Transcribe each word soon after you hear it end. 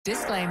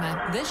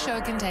Disclaimer, this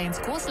show contains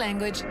coarse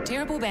language,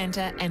 terrible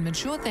banter, and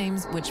mature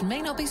themes which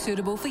may not be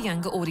suitable for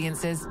younger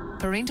audiences.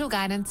 Parental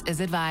guidance is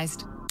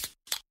advised.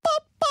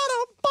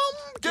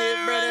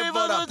 Get ready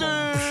for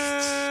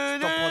the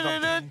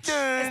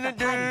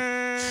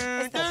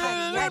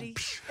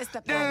It's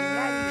the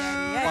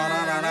party.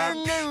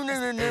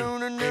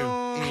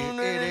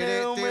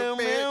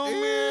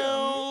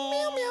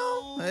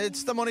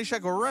 It's the Morning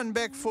Shack run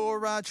back for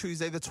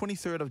Tuesday, the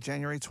 23rd of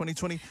January,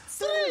 2020.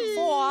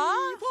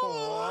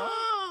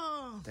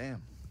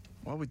 Damn.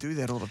 Why we do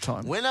that all the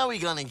time? When are we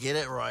going to get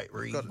it right,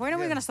 Reed? When are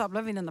we going to stop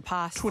living in the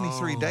past?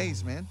 23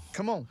 days, man.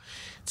 Come on.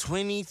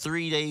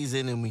 23 days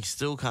in and we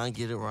still can't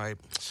get it right.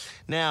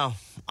 Now,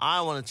 I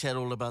want to chat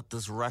all about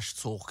this Rush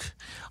talk.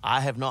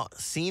 I have not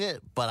seen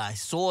it, but I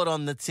saw it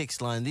on the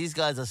text line. These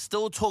guys are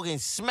still talking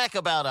smack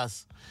about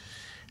us.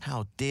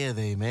 How dare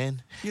they,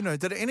 man? You know,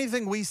 did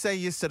anything we say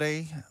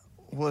yesterday,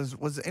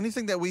 was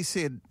anything that we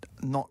said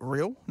not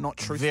real, not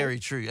truthful? Very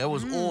true. It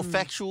was all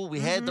factual.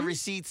 We had the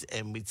receipts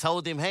and we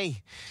told them,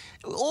 hey,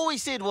 all we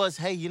said was,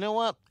 hey, you know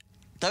what?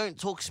 Don't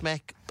talk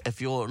smack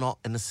if you're not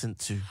innocent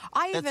too.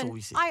 That's all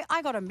we said.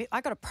 I got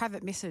a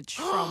private message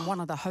from one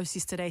of the hosts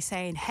yesterday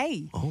saying,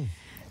 hey,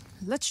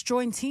 let's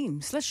join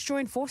teams. Let's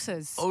join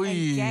forces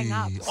and gang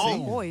up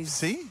some boys.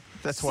 See?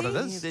 That's what it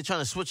is. They're trying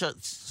to switch up.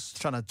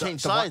 Trying to change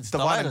sides,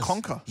 divide and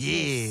conquer.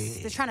 Yeah.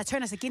 They're trying to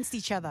turn us against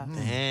each other.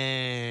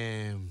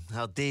 Damn.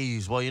 How dare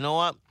you? Well, you know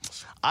what?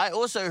 I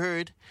also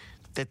heard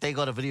that they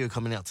got a video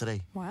coming out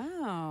today.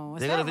 Wow.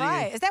 Is They got a that video.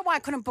 right? Is that why I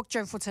couldn't book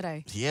Joe for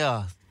today?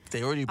 Yeah.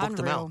 They already booked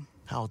them out. Unreal.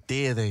 How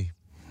dare they?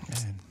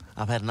 Man.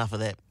 I've had enough of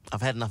that. I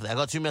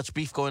got too much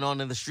beef going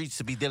on in the streets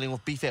to be dealing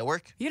with beef at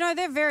work. You know,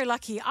 they're very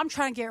lucky. I'm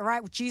trying to get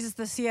right with Jesus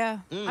this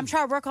year. I'm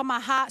trying to work on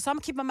my heart, so I'm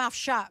keeping my mouth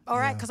shut, all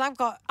right? Because I've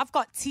got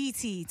tea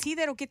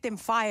that'll get them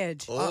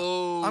fired.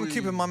 Oh. I'm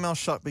keeping my mouth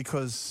shut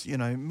because, you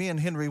know, me and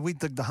Henry, we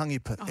dig the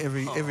hangi pit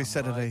every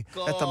Saturday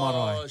at the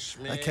marae.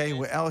 Man. Okay,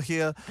 we're out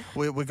here.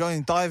 We're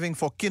going diving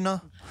for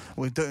kina.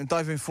 We're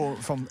diving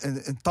from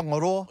in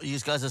Tangaroa. You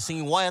guys are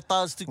singing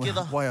waiatas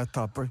together.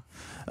 Waiata, bro.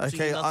 Okay,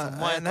 Singing out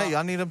some and hey,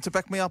 I need him to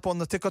back me up on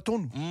the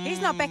tekatonu. He's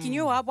not backing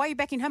you up. Why are you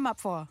backing him up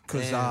for?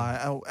 Because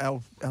our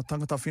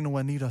tangata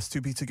whenua need us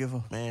to be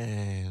together.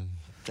 Man,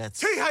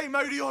 that's... Tihei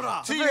Mauri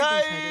ora!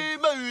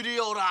 Tihei Mauri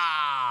ora!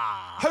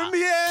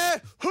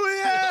 Homie,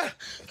 huie,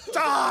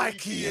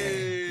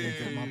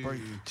 taiki. My bro,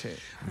 chat.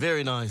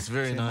 Very nice,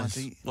 very Chat, nice.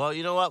 mate. Well,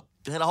 you know what?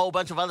 We had a whole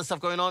bunch of other stuff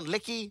going on.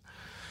 Licky,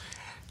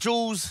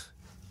 Jules,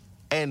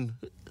 and...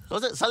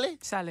 Was it Saleh?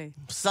 Sally.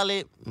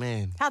 Saleh,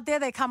 man. How dare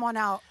they come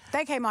on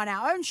They came on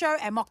our own show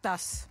and mocked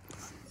us.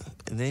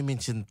 And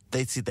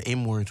they said the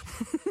M word.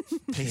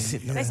 They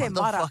said said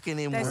the mara. fucking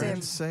M They word. said-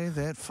 Don't say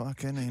that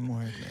fucking N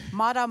word, man.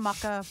 Mara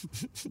Maka.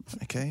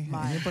 Okay?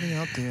 My. Anybody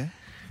out there?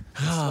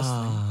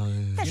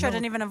 They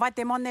didn't even invite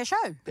them on their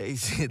show. They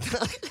said...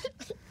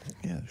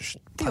 Yeah,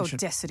 The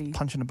audacity.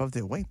 punching above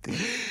their weight there.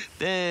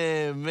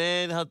 Damn,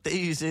 man. How dare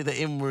you say the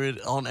M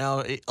word on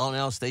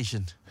our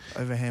station?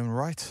 Overhand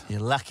right. You're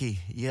lucky.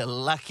 You're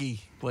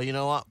lucky. Well, you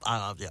know what?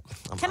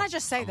 Can I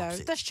just say, I'm though,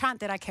 upset. this chant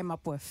that I came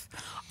up with,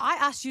 I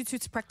asked you two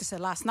to practice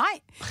it last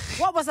night.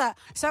 What was that?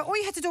 So all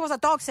you had to do was a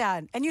dog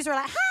sound, and you were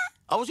like, huh?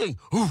 I was going,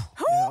 ooh.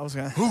 Yeah, I was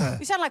going to...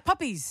 You sound like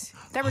puppies.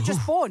 They were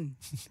just born.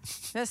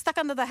 They're stuck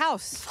under the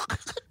house.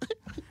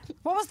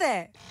 What was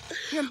that?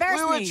 You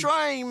embarrassed We me. were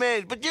trying,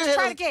 man. But you Try it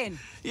had again.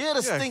 You had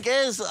a Yeah. stink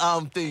ass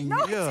thing.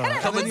 No, Yeah.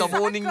 it Come in the was so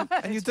morning. good.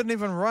 And you didn't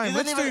even rhyme. You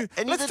Let's didn't even-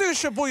 do and you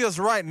Shibuyas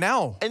right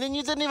now. And then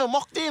you didn't even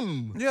mock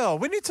them. Yeah,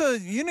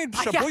 you need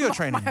I Shibuya got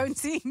training. my own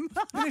team.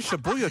 You need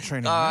Shibuya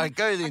training. All man. right,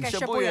 go then. Okay,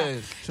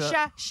 Shabuya.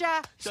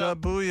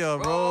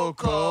 Shibuya roll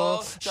call.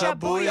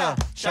 Shibuya.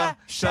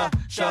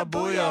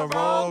 Shibuya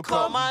roll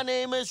call. My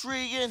name is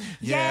Regan.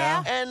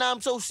 Yeah. And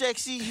I'm so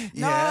sexy.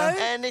 Yeah.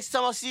 And next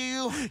time I see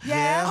you,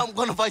 Yeah. I'm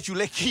gonna fight you,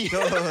 Lecky.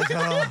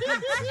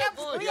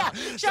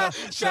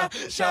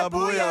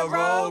 Shabuya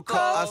roll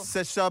call. I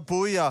said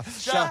Shabuya.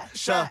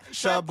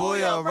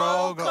 Shabuya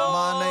roll call.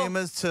 My name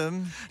is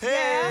Tim.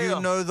 Yeah. You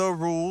know the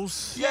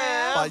rules.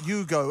 Yeah. But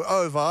you go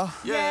over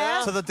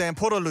Yeah. to the damn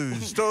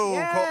Portaloos. Still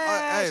call.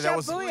 Hey, that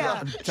was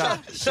Shabuya.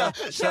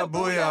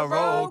 Shabuya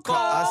roll call.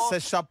 I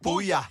said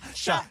Shabuya.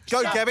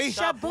 Go, Gabby.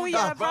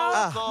 Shabuya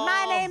roll call.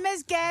 My name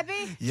is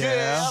Gabby.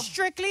 Yeah.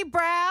 Strictly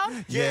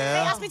Brown. Yeah. They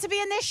asked me to be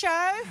in their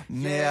show.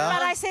 Yeah.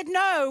 But I said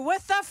no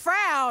with a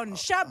frown.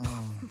 Stop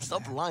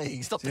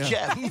lying. Stop the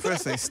Yeah. cap.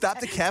 Firstly, stop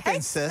the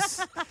capping,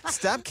 sis.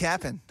 Stop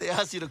capping. They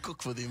asked you to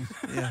cook for them.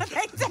 Yeah.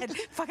 They said,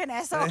 fucking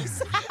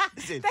assholes.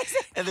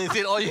 And they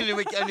said, oh, you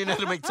only know how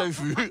to make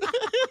tofu.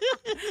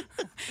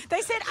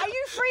 They said, are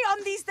you free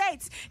on these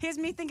dates? Here's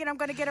me thinking I'm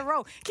going to get a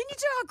role. Can you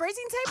do our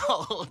grazing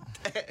table? Oh,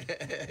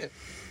 damn.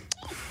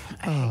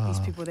 I hate these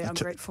people. They're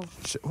ungrateful.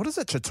 What is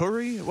it?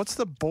 Chatori? What's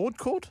the board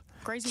called?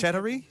 Grazing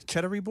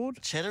Chattery board?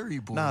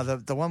 Cheddary board. Nah,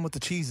 the one with the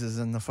cheeses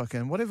and the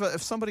fucking whatever.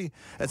 If somebody,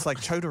 it's like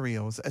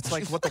chodery or it's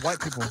like what the white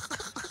people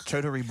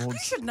chodery You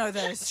boards. should know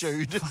this.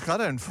 Jode. Fuck, I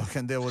don't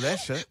fucking deal with that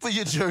shit. But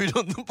you Jode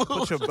on the board.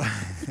 Put your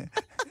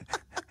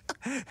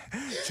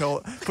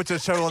Put your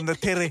show on the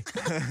tere.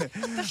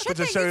 The shit Put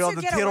your that show you on two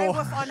the get away tiro.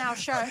 with on our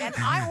show, and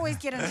I always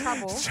get in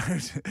trouble.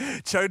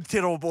 Chode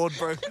tiro board,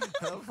 bro.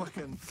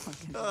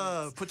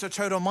 Put your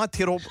chode on my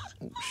tiro.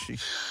 Oh, shit.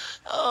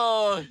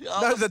 Oh,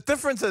 No, the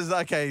difference is,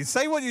 okay,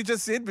 say what you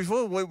just said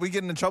before. We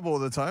get in trouble all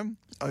the time.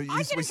 Oh, I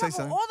get in we say trouble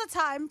something. all the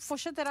time for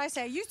shit that I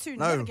say. You two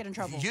No. never get in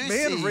trouble. You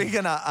Me and see-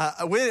 Regan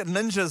we're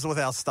ninjas with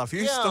our stuff.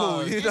 You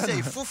still, you don't. say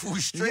fufu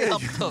straight Yeah,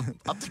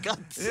 up the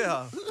guts.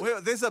 Yeah,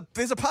 there's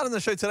a part in the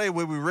show today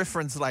where we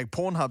reference like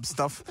Pornhub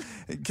stuff.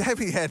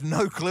 Gabby had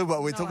no clue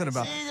what we're talking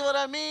about, See what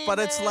I mean? but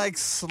it's man? like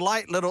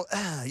slight little.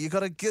 You got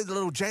to get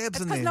little jabs It's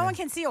in because there. no one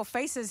can see your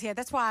faces here.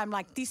 That's why I'm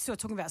like, these two are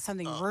talking about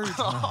something rude.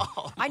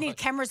 I need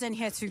cameras in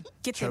here to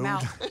get them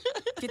out,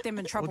 get them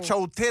in trouble.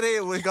 Chol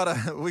tere, we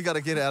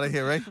gotta get out of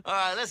here, right? All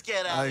right, let's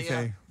get out of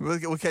here.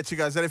 Okay, we'll catch you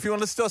guys. And if you want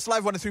to listen to us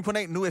live,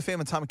 103.8 New FM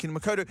and Tamakini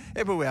Makoto,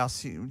 everywhere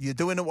else, you're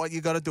doing it what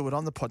you got to do it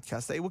on the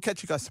podcast. Hey, we'll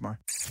catch you guys tomorrow.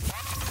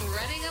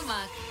 Running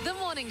amok, the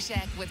Morning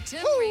Shack with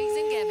Tim, Reeves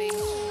and Gabby.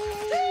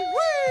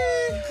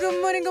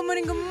 Good morning, good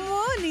morning, good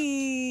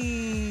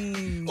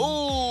morning.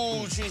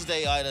 Ooh,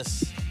 Tuesday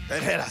itis.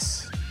 It hit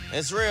us.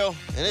 It's real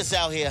and it's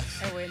out here.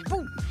 I went,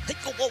 boom. Hey,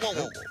 whoa, whoa,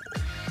 whoa.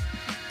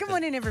 Good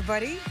morning,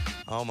 everybody.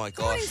 Oh my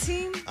Good morning, gosh.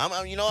 team.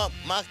 You know what?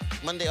 Mark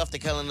Monday off the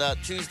calendar.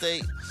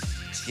 Tuesday,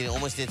 it's getting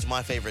almost into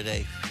my favorite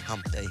day,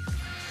 hump day.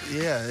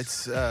 Yeah,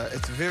 it's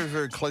very,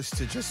 very close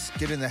to just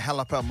getting the hell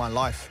up out of my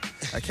life.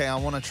 Okay, I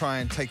want to try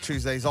and take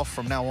Tuesdays off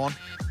from now on.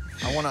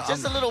 I want to.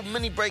 Just a little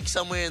mini break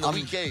somewhere in the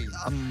weekend.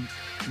 I'm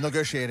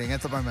negotiating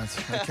at the moment.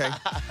 Okay,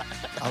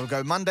 I'll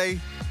go Monday,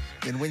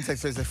 then Wednesday,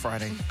 Thursday,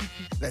 Friday.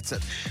 That's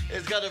it.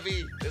 It's gotta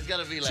be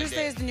like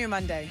Tuesday is that. the new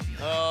Monday.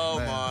 Oh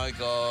Man. my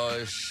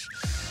gosh.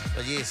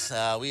 But yes,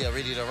 we are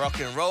ready to rock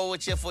and roll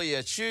with you for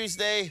your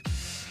Tuesday.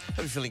 Hope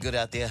you're feeling good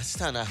out there. It's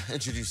time to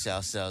introduce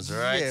ourselves, all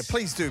right? Yeah,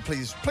 please do,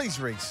 please,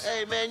 Reeks.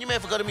 Hey, man, you may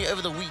have forgotten me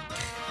over the week.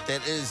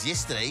 That is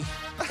yesterday.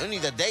 Only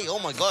the day. Oh,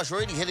 my gosh,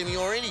 already hitting me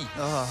already.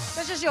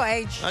 That's just your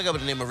age. I go by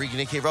the name of Regan,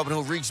 a.k.a. Robin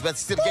Hood Reeks. About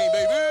to steal the game,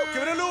 baby.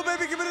 Give it a little,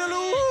 baby, give it a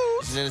little.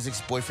 Jeanette's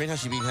ex-boyfriend.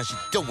 How's she been? How's she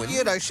doing?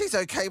 You know, she's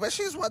okay, but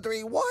she's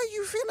wondering why are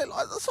you feeling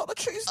like this on a I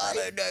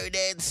Tuesday? don't know,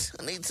 Dad.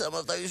 I need some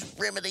of those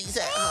remedies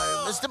at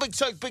home. It's the Big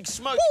Choke, Big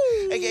Smoke,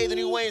 a.k.a. the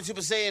new Wayne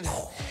Super Saiyan,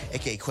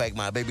 a.k.a.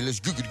 Quagmire, baby. Let's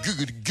get it.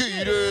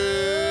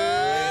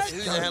 Who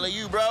the hell are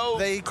you, bro?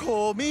 They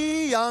call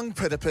me Young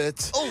Pit,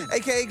 Oh.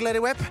 a.k.a. Gladdy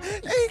Web,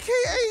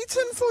 a.k.a.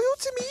 Tinfoil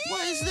to me.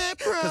 What is that,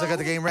 bro? Because I got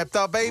the game wrapped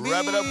up, baby.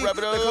 Wrap it up, wrap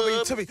it They call me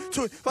up. Timmy,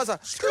 Buzzer,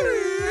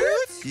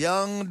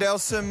 Young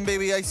Delson,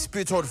 baby, I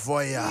spit on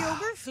fire.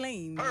 Yogurt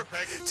flame.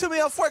 To me,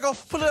 a fuego,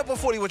 pull it up a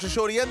 40 with your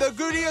shorty, and the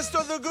goodiest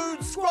of the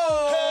good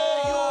squad.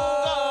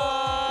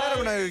 Let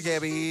them know,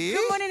 Gabby.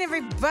 Good morning,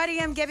 everybody.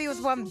 I'm Gabby with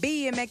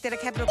 1B and make that a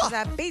capital because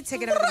I be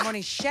taking over the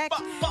morning shack.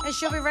 And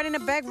she'll be running the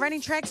bag,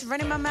 running tracks,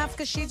 running my mouth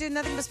because she do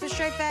nothing but spit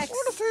straight facts.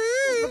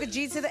 Look at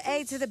G to the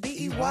A to the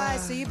B-E-Y.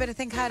 So you better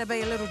think how to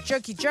be a little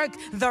jokey joke.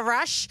 The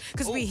Rush,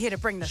 because we here to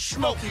bring the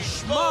smoky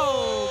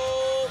smoke.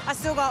 I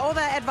still got all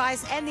the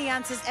advice and the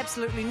answers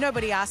absolutely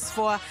nobody asked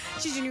for.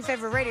 She's your new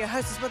favorite radio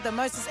hostess with the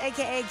mostest,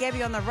 a.k.a.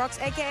 Gabby on the Rocks,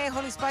 a.k.a.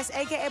 Holy Spice,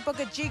 a.k.a.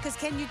 Booker G, because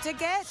can you dig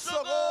it?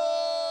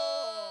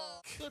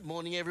 Good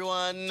morning,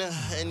 everyone.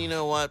 And you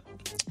know what?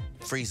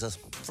 Freezer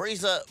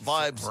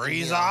vibes. in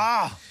Freezer.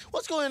 here.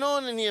 What's going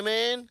on in here,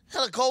 man?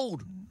 Hella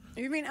cold.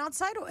 You mean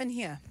outside or in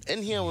here?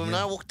 In here, when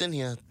I walked in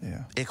here,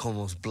 Yeah. aircon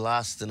was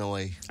blasting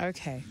away.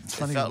 Okay. It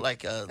felt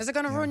like Is it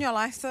going to ruin your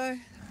life, though?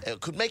 it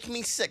could make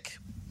me sick.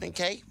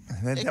 Okay?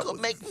 then It that could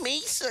would- make me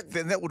sick.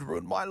 Then that would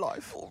ruin my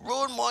life.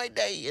 Ruin my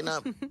day, and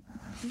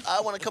I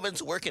want to come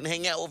into work and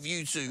hang out with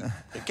you two.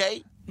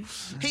 Okay?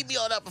 Heat me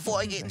on up before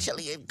I get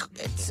chilly and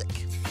sick.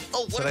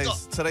 Oh, what have we got?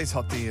 Today's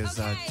hot D is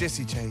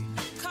Jessie J,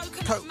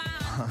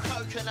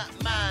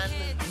 Coconut man.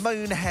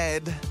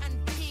 Moonhead.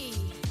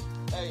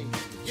 Hey,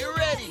 you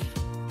ready?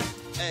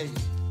 Hey.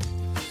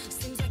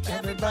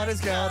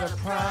 Everybody's got a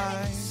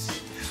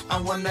prize. I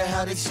wonder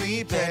how they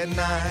sleep at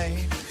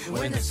night.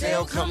 When the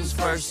sale comes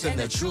first and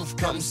the truth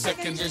comes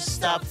second, just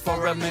stop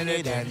for a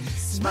minute and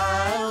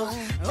smile.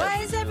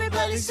 Why is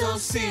everybody so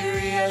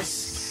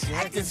serious?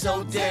 Acting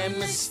so damn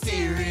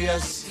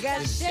mysterious. You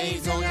got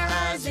shades on your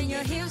eyes and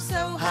your heels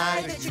so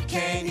high that you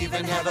can't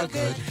even have a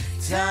good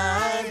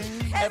time.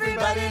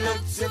 Everybody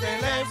look to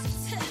their left.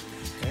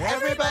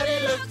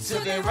 Everybody look to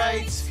their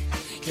right.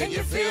 Can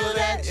you feel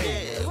that?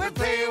 Yeah, We're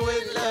playing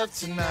with love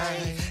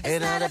tonight.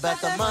 It's not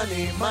about the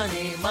money,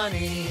 money,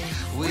 money.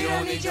 We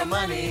don't need your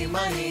money,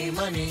 money,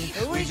 money.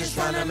 We just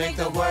wanna make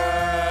the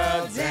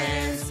world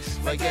dance.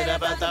 Forget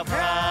about the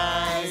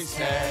price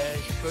tag.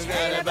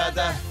 Forget about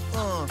the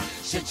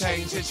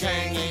cha-ching,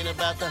 cha-ching. Ain't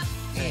about the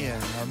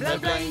blah,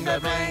 bling, blah,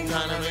 bling.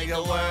 Trying to make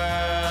the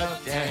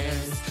world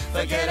dance.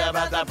 Forget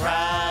about the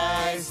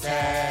price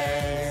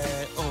tag.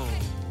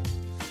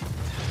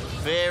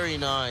 Very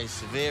nice,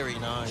 very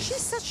nice. She's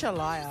such a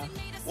liar,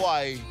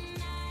 Why?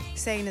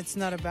 saying it's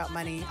not about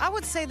money. I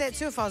would say that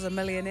too if I was a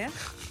millionaire.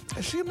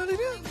 Is she a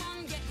millionaire?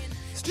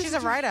 She's a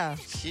writer.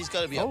 She's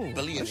got to be a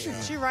billionaire.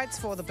 She writes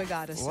for the big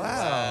artists. Wow.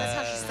 That's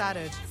how she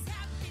started.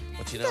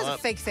 But you know Those are what?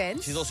 fake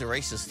fans. She's also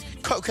racist.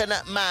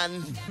 Coconut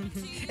man.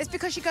 It's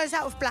because she goes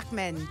out with black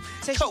men.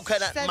 So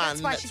Coconut so man.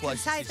 that's why she can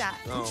say that.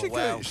 Oh,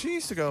 wow. She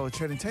used to go with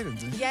Channing Tatum,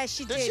 didn't she? Yeah,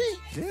 she Did did. she?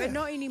 Yeah. But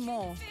not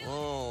anymore.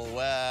 Oh,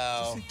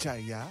 wow.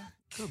 Jaya.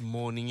 Good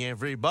morning,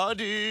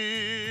 everybody.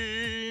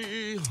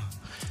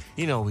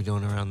 You know what we're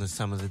doing around this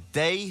time of the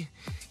day.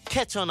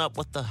 Catch on up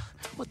with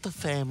the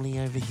family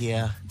over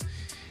here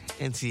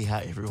and see how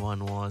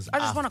everyone was. I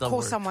just want to after call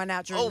work. someone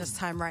out during Oh. this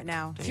time right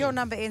now. If Damn. your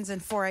number ends in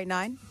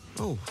 489,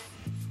 Oh,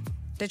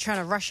 they're trying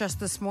to rush us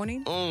this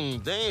morning.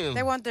 damn.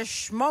 They want the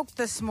smoke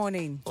this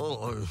morning.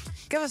 Oh,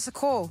 Give us a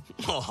call.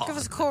 oh. Give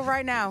us a call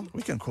right now.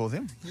 We can call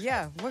them.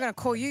 Yeah, we're going to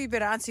call you. You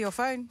better answer your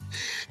phone.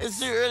 It's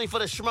too early for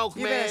the smoke,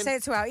 You man. better say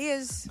it to our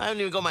ears. I haven't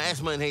even got my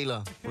asthma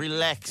inhaler.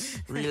 Relax.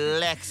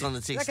 Relax on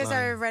the text Okay, line.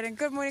 sorry, Redden.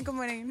 Good morning, good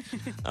morning.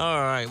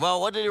 All right. Well,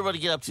 what did everybody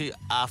get up to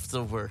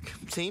after work?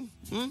 Team?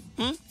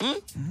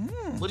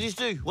 What did you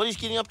do? What are you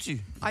getting up to?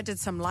 I did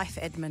some life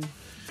admin.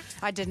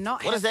 I did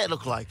not What have... does that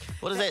look like?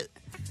 What is that?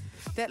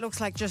 That looks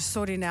like just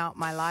sorting out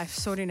my life,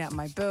 sorting out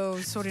my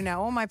bills, sorting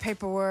out all my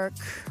paperwork.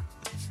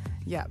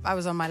 Yeah, I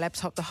was on my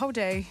laptop the whole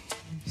day,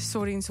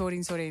 sorting.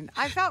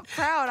 I felt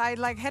proud.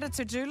 I had a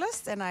to-do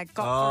list and I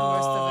got through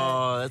most of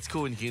Oh, that's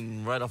cool. And you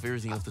can write off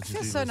everything off the it. to-do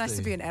It list. feels so nice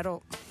to eh? be an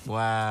adult.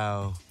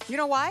 Wow. You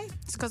know why?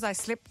 It's because I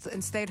slept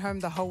and stayed home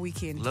the whole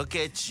weekend. Look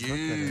at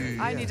you.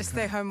 I need to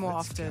stay home more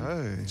often.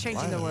 go.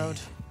 Changing the world.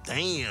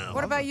 Damn.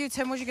 What about you,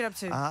 Tim? What'd you get up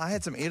to? I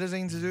had some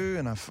editing to do,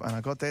 and I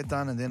got that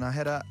done. And then I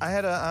had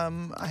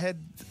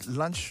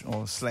lunch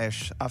or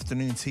 /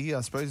 afternoon tea,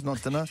 I suppose,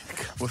 not dinner,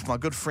 with my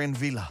good friend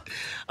Vila.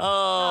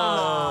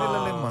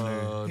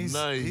 Vila Lemanu.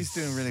 nice. He's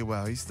doing really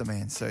well. He's the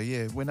man. So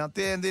yeah, went out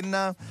there, and then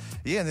and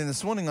then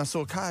this morning I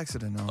saw a car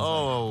accident. I was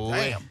Oh, like,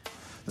 wait. damn,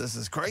 this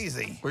is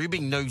crazy. Were you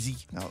being nosy?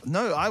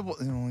 No,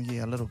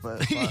 yeah, a little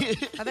bit.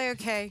 But Are they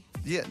okay?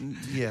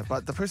 yeah,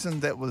 but the person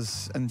that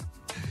was in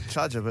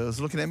charge of it was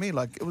looking at me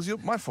like it was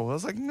my fault. I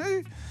was like,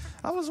 no,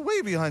 I was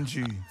way behind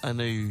you. I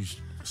know you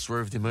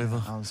swerved him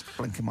over. I was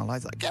blinking my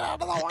lights like, get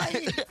out of the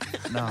way.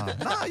 Yeah,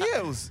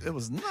 it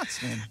was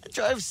nuts, man.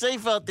 Drive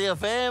safe out there,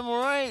 fam,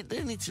 all right?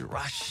 They need to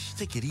rush.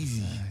 Take it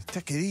easy.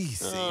 Take it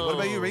easy. What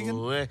about you, Regan?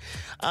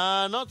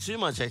 Not too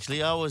much,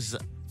 actually. I was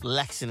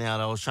laxing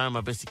out. I was trying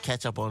my best to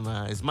catch up on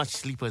as much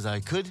sleep as I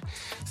could.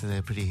 So they're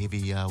a pretty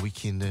heavy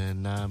weekend,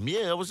 and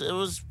it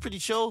was pretty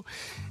chill.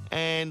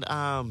 And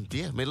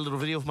made a little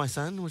video of my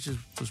son, which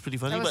was pretty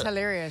funny. That was but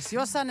hilarious.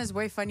 Your son is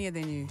way funnier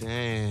than you.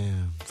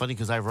 damn, funny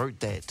because I wrote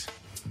that.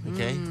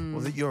 Okay.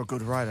 Well, you're a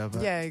good writer,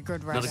 but Yeah,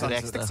 good writer. Not a good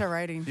actor. Stick to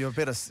writing. you're a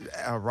better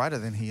writer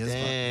than he is.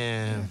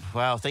 Damn.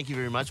 Wow, thank you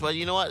very much. Well,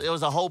 you know what? There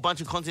was a whole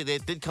bunch of content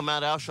that did come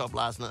out of our shop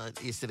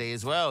yesterday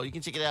as well. You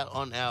can check it out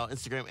on our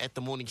Instagram at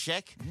The Morning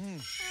Shack.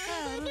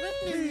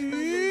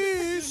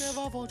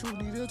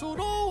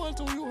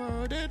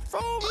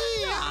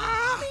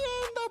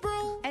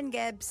 And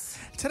Gabs.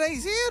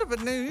 Today's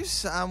Urban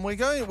News. We're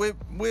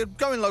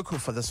going local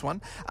for this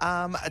one.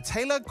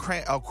 Taylor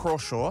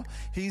Crawshaw.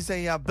 He's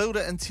a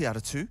builder in Te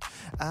Aratu.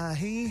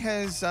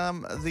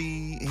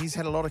 He's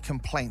had a lot of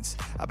complaints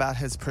about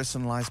his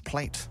personalised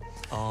plate.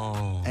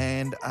 Oh.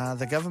 And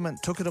the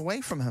government took it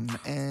away from him.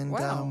 And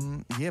Wow.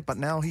 but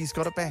now he's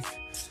got it back.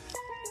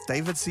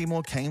 David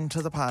Seymour came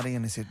to the party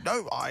and he said,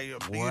 no, you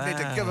need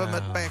to give him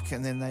it back.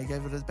 And then they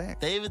gave it back.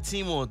 David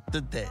Seymour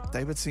did that.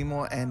 David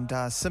Seymour and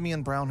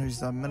Simeon Brown, who's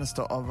the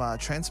Minister of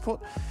Transport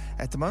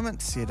at the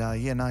moment, said,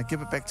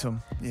 give it back to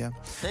him. Yeah.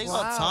 They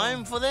got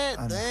time for that?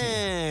 And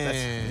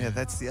Damn.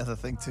 that's the other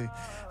thing too.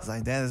 It's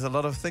like, damn, there's a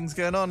lot of things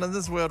going on in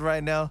this world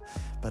right now.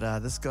 But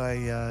this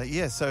guy,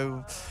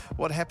 so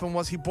what happened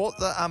was he bought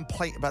the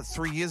plate about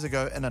 3 years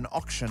ago in an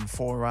auction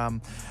for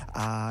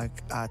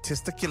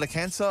testicular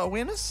cancer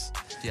awareness.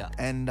 Yeah.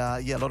 And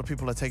a lot of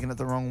people are taking it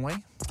the wrong way.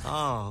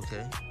 Oh,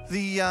 okay.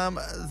 The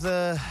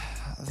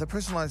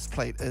personalised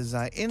plate is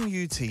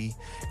NUTSAX,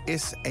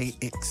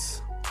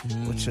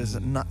 which is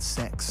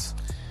nutsacks.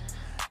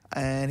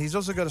 And he's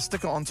also got a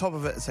sticker on top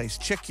of it that says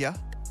check ya,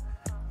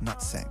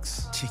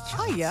 nutsacks.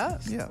 Oh, yeah.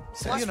 Yeah.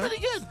 So, That's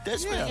pretty good.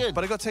 That's pretty good.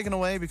 But it got taken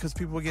away because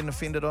people were getting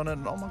offended on it.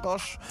 And oh my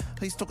gosh,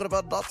 he's talking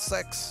about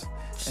nutsacks.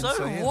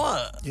 So yeah.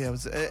 what? Yeah,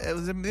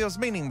 there was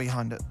meaning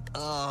behind it.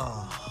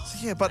 Oh,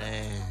 So, yeah, but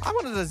man. I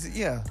wanted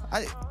to,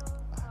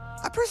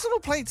 I personal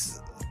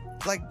plates,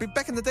 like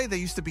back in the day, they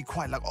used to be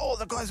quite like, oh,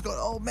 the guy's got,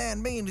 oh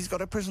man, mean, he's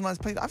got a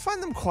personalized plate. I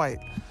find them quite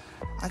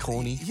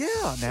Corny.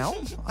 Yeah, now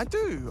I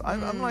do.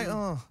 I'm like,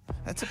 oh,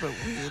 that's a bit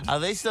weird. Are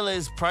they still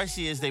as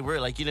pricey as they were?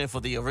 Like,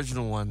 for the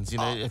original ones,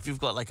 if you've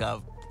got like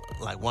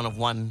one of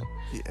one,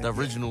 the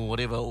original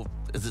whatever,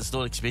 is it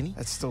still expensive?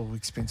 It's still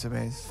expensive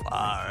as.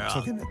 Yeah.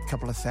 Talking a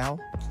couple of thou.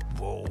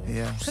 Whoa.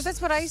 Yeah. Because that's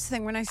what I used to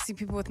think when I see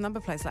people with number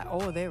plates, like,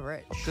 oh, they're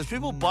rich. Because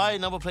people buy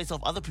number plates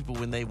off other people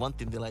when they want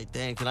them. They're like,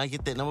 damn, can I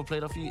get that number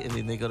plate off you? And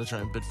then they got to try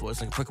and bid for it.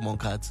 It's like Pokemon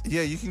cards.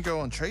 Yeah, you can go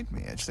on Trade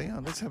Me, actually.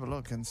 Let's have a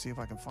look and see if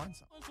I can find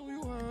some. So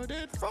you heard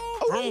it from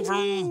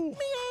me and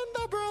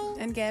the bro.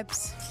 And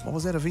Gabs. What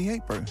was that, a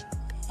V8, bro?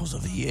 Was a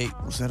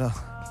V8. Was that a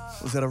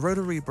Was that a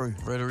rotary brew?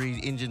 Rotary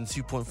engine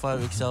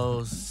 2.5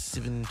 XL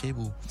 7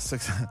 cable.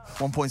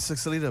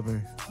 1.6 litre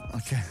brew.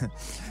 Okay.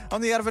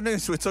 On the Out of It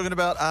News, we're talking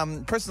about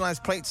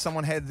personalised plates.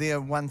 Someone had their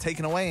one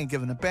taken away and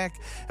given it back.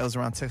 It was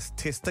around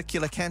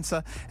testicular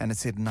cancer, and it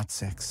said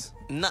nutsacks.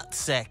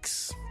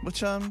 Nutsacks.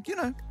 Which,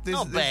 there's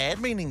Not bad.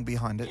 meaning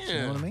behind it. You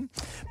Yeah. know what I mean?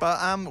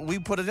 But we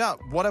put it out.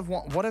 What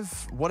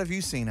have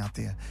you seen out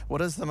there?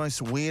 What is the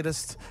most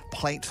weirdest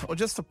plate, or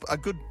just a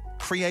good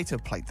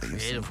creative plate that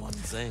you've seen? Creative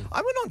ones, eh?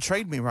 I went on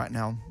Trade Me right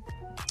now.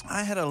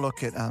 I had a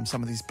look at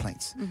some of these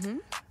plates. Mm-hmm.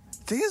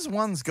 There's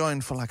ones going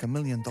for like $1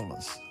 million.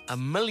 $1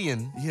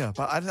 million? Yeah,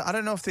 but I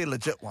don't know if they're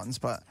legit ones,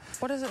 but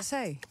What does it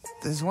say?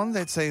 there's one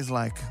that says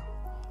like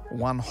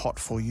one hot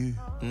for you.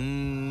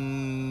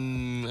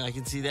 I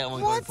can see that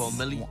one going for $1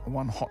 million.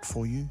 One hot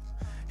for you.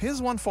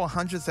 Here's one for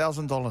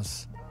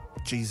 $100,000.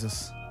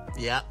 Jesus.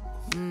 Yeah.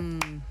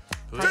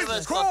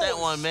 Whoever's got that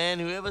one, man.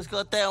 Whoever's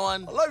got that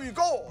one, I love you,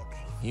 God.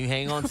 you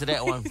hang on to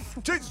that one.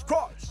 Jesus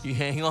Christ. You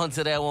hang on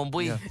to that one,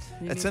 boy. Yeah.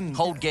 It's in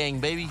Hold gang,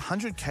 baby.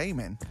 100K,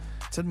 man.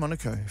 It's in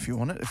Monaco if you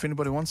want it, if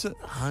anybody wants it.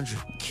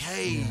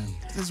 100K.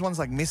 There's ones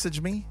like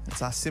Message Me. It's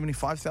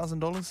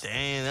 $75,000.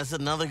 Damn, that's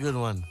another good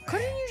one.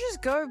 Couldn't you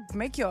just go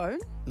make your own?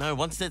 No,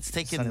 once that's It's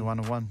only taken, one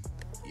of one.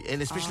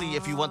 and especially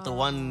if you want the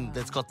one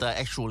that's got the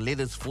actual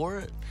letters for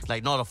it,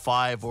 like not a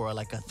 5 or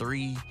like a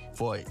 3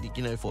 for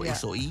Yeah.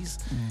 S or E's,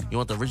 you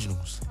want the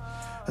originals.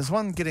 There's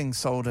one getting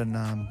sold in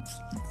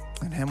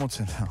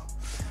Hamilton.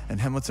 In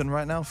Hamilton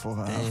right now for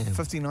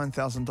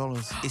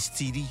 $59,000.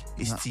 STD,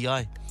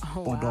 STI,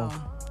 Oh, Bulldog.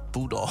 wow.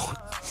 Bulldog.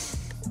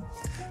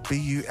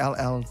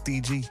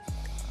 BULLDG.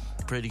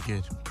 Pretty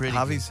good. Pretty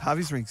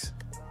Harvey's rigs.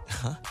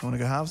 You want to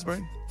go halves, bro?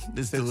 good.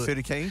 Let's do it.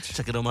 30K each.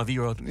 Check it on my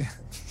V-Rod.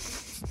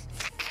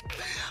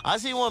 I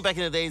seen one back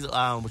in the days,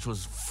 which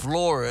was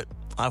Floor It.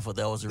 I thought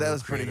that was a That real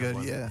was pretty creative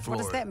good, one. yeah. Floor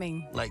What does It. that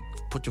mean? Like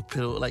put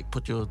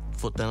your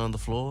foot down on the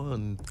floor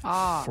and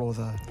Ah, For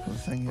the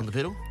thing. on the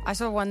pedal. I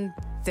saw one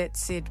that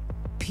said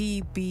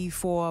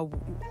PB4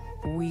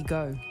 we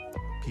go.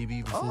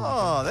 PB before.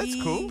 Oh,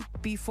 that's cool.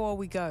 Before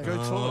we go. Go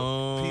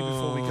toilet. Pee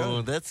before we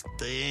go. That's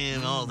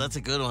damn. Oh, that's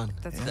a good one.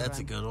 That's a That's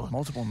good a good one.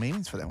 Multiple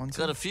meanings for that one, too.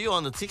 Got a few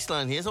on the text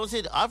line here. Someone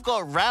said, I've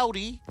got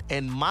Rowdy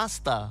and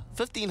Master.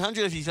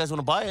 1,500 if you guys want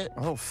to buy it.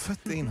 Oh,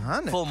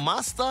 1,500. For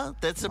Master,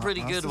 that's a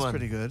pretty good That's one.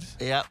 pretty good.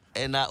 Yeah.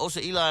 And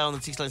also Eli on the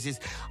text line says,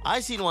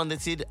 I seen one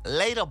that said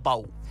Later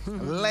Bowl.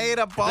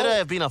 Later, Better bowl.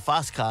 have been a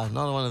fast car,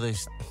 not one of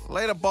those.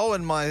 Later, bowl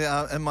in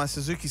my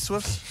Suzuki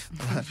Swift.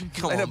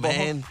 Come Later, on,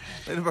 man.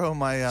 Later, bowl in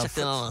my. Check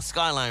that on a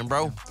Skyline,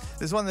 bro.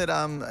 There's one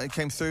that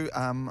came through.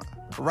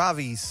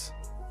 Ravi's.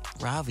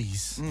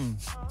 Ravi's.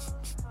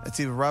 It's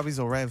either Ravi's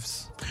or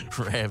Revs.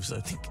 Revs, I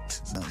think.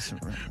 No, it's it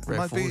Rev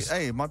might be. Force.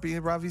 Hey, it might be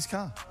Ravi's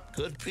car.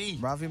 Could be.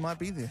 Ravi might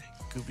be there.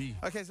 Could be.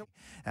 Okay, so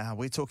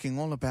we're talking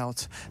all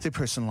about the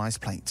personalised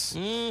plates.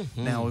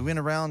 Now, we went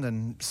around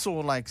and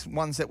saw like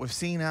ones that we've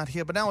seen out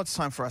here, but now it's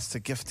time for us to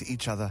gift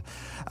each other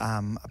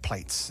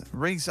plates.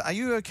 Riggs, are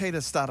you okay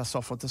to start us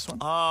off with this one?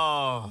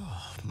 Oh,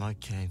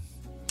 okay.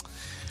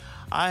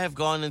 I have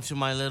gone into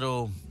my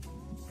little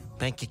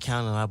bank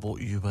account and I bought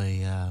you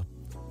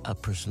a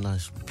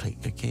personalized plate,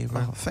 okay,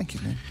 bro? Oh, thank you,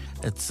 man.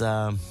 It's,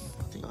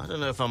 I don't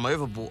know if I'm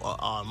overboard.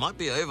 I might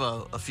be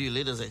over a few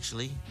liters,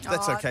 actually.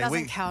 That's Oh, it okay.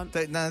 doesn't count.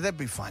 No, that'd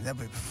be fine. That'd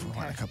be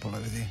fine. A couple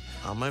over there.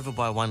 I'm over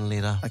by 1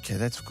 liter, Okay,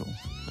 that's cool.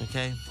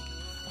 okay?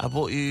 I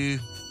bought you...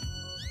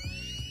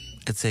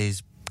 It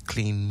says,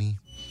 clean me.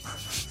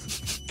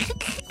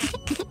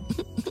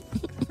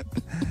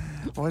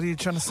 What are you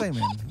trying to say,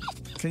 man?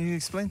 Can you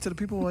explain to the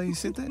people why you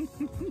said that?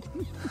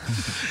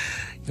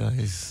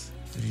 Guys,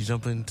 if you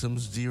jump in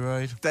Tim's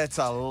D-Ride, That's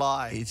a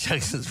lie. he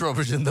chucks his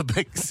rubbish in the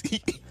back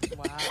seat.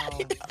 Wow.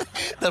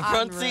 The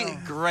front Unreal. seat,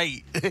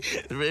 great.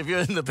 If you're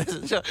in the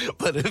passenger,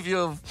 but if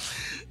you've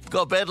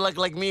got bad luck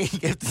like me,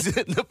 you have to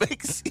sit in the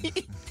back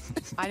seat.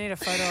 I need a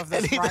photo of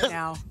And this he right does-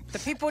 now. The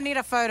people need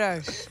a photo.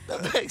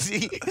 The back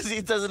seat, 'cause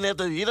he doesn't have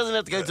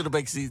to go to the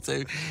back seat,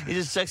 so he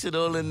just chucks it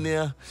all in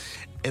there,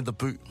 in the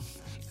boot.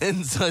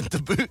 Inside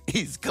the boot,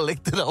 he's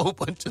collected a whole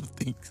bunch of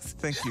things.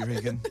 Thank you,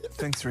 Regan.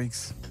 Thanks,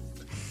 Riggs.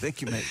 Thank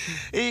you, mate.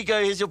 Here you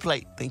go. Here's your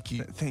plate. Thank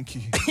you. Thank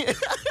you.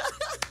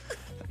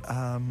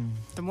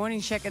 The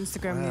Morning Shack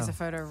Instagram Wow. needs a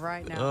photo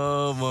right now.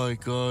 Oh my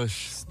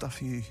gosh.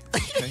 Stuff you.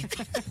 Okay.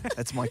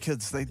 That's my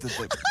kids. They did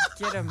that.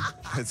 Get him.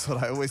 That's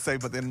what I always say,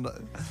 but they're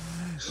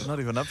not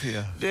even up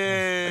here.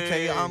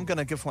 Okay, I'm going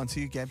to give one to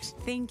you, Gabs.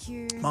 Thank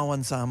you. My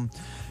one's going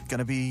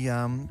to be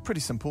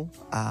pretty simple.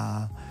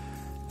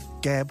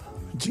 Gab,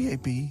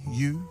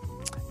 G-A-B-U,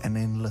 and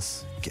then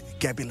Liss.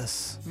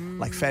 Gabulous.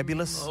 Like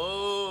fabulous,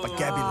 but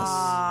gabulous.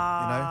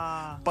 You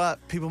know?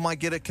 But people might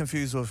get it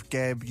confused with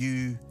Gab,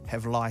 you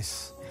have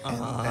lice.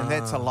 And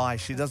that's a lie.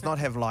 She does not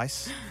have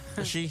lice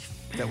Is she?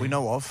 that we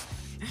know of.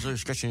 So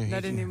scratching your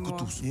Not head.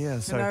 anymore. Yeah,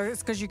 so No,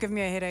 it's because you give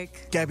me a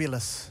headache.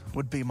 Gabulous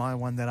would be my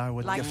one that I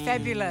would Like give.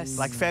 fabulous.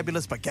 Like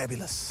fabulous, but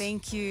gabulous.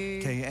 Thank you.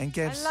 Okay, and I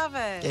Gabs. love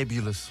it.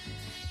 Fabulous.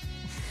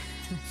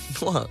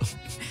 What?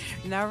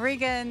 Now,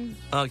 Regan,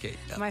 Okay.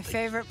 my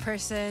favorite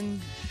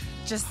person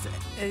just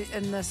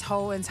in this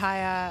whole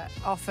entire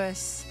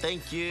office,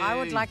 Thank you. I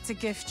would like to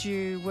gift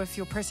you with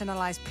your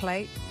personalized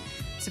plate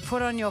to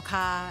put on your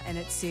car, and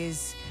it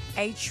says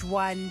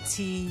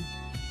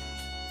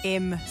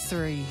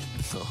H1TM3.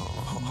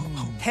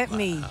 Hit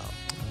me. I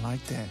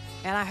like that.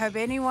 And I hope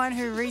anyone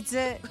who reads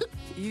it,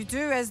 you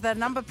do as the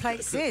number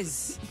plate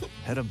says.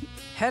 Hit him.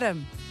 Hit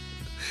him.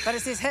 But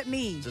it says hit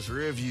me. Just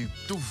rear view.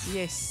 Doof.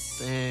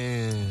 Yes.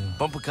 Damn.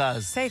 Bumper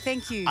cars. Say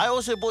thank you. I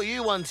also bought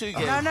you one too,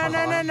 Gabe. No.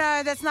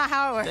 That's not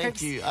how it works.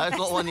 Thank you. I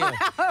got one here.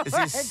 It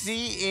says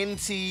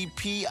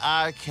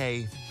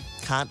CNTPRK.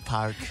 Can't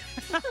park.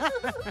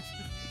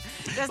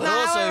 That's But not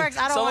how it also, works.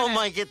 I don't someone want it.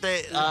 might get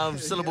that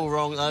syllable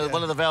wrong,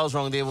 one of the vowels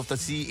wrong there with the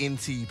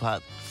CNT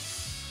part.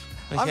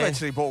 I've Okay.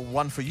 actually bought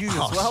one for you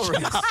Oh, as well, shut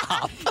Reese.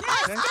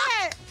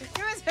 It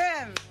was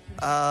him.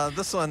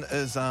 This one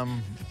is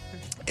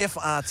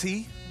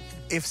FRT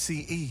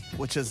FCE,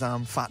 which is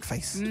fat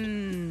face.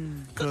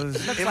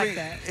 Because Looks like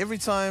that. every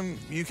time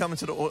you come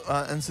into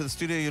the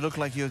studio, you look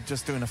like you're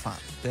just doing a fart.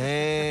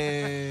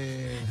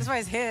 Damn. That's why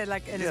his hair,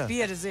 like, and Yeah. his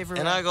beard is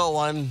everywhere. And I got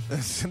one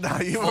No,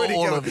 you for already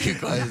all got of you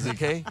guys,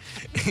 okay?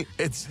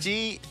 It's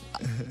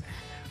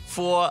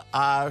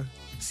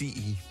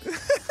G4RCE.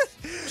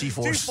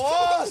 G-Force.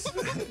 G-Force!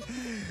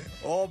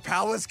 All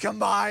powers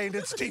combined,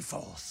 it's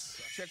G-Force.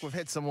 Check, we've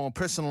had some more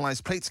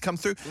personalised plates come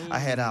through. I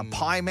had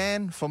Pie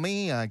Man for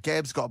me.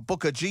 Gab's got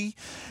Booker G.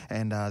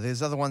 And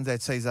there's other ones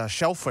that says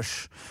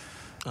shellfish.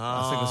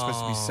 I think it was supposed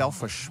to be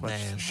selfish, but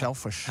man.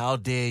 shellfish. How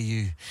dare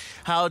you?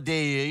 How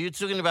dare you? You're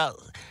talking about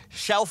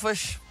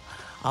shellfish?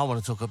 I want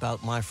to talk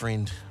about my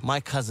friend, my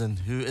cousin,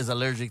 who is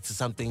allergic to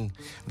something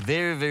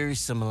very, very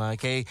similar,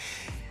 okay?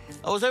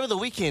 I was over the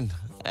weekend,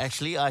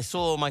 actually. I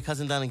saw my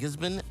cousin down in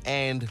Gisborne,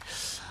 and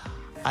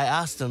I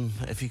asked him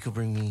if he could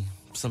bring me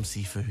some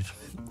seafood.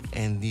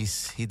 And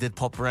he did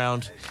pop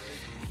around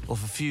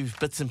with a few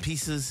bits and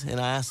pieces, and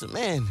I asked him,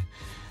 man,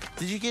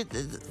 did you get,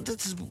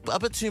 this is a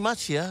bit too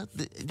much here.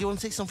 Do you want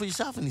to take some for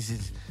yourself? And he said,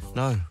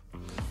 no,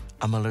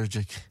 I'm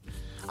allergic.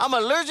 I'm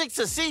allergic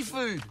to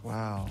seafood.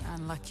 Wow.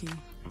 Unlucky.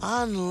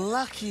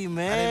 Unlucky,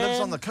 man. And he lives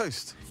on the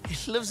coast.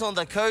 He lives on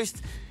the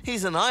coast.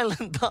 He's an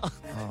islander.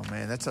 Oh,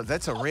 man,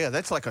 that's a rare.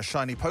 That's like a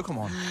shiny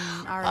Pokemon.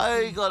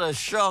 I got a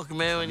shock,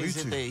 man, when he Me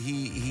said too. that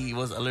he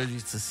was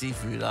allergic to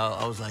seafood.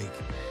 I was like,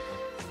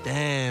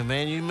 damn,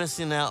 man, you're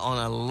missing out on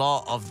a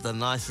lot of the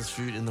nicest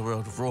food in the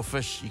world. Raw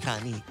fish, you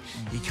can't eat.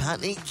 You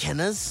can't eat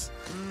kinners.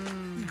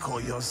 You call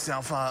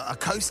yourself a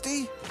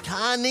coastie?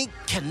 Can't eat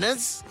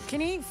kinners.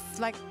 Can he,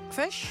 like,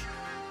 fish?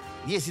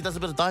 Yes, he does a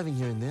bit of diving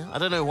here and there. I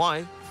don't know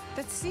why.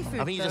 That's seafood,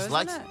 I mean, he though, just isn't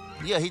likes. it?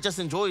 Yeah, he just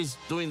enjoys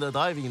doing the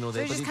diving and all So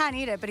that. he but just can't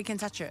eat it, but he can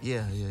touch it.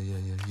 Yeah.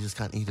 You just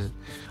can't eat it.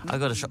 I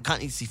got a shock.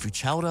 Can't eat seafood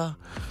chowder.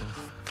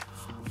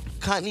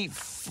 Can't eat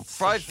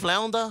fried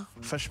flounder.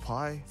 Fish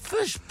pie.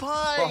 Fish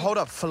pie. Well, hold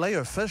up. Filet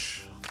of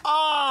fish.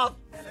 Oh,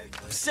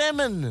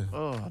 salmon.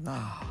 Oh,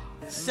 no.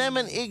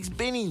 Salmon eggs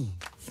Benny.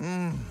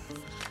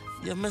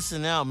 You're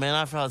missing out, man.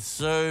 I felt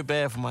so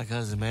bad for my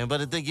cousin, man.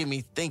 But it did get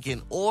me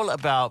thinking all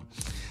about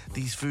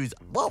these foods.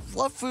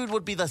 What food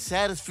would be the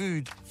saddest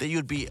food that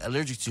you'd be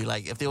allergic to?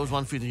 Like, if there was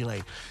one food that you're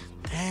like,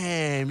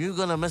 damn, you're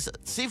gonna miss it.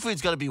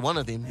 Seafood's gotta be one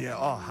of them. Yeah,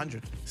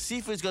 100.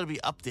 Seafood's got to be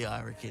up there,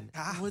 I reckon.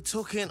 We're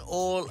talking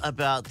all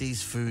about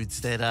these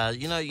foods that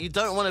you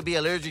don't want to be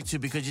allergic to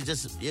because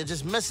you're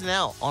just missing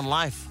out on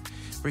life.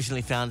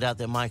 Recently found out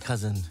that my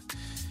cousin,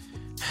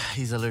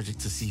 he's allergic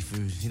to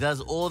seafood. He does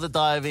all the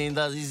diving.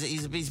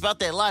 He's about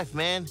that life,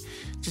 man.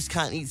 Just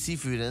can't eat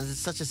seafood, and it's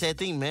such a sad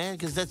thing, man,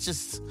 because that's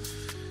just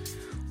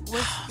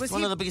Was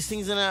one he, of the biggest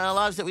things in our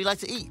lives that we like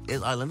to eat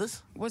as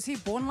islanders. was he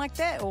born like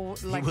that, or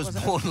like He was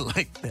it- born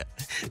like that.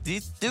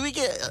 Do we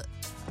get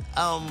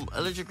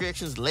allergic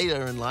reactions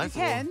later in life?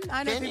 You can. or-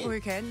 I know Can people you?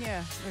 who can.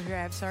 Yeah, who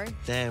have. Sorry.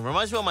 Damn,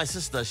 reminds me of my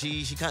sister.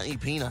 She can't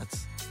eat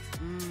peanuts.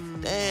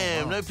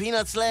 Damn, no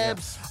peanut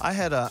slabs. I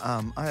had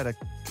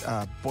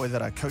a boy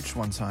that I coached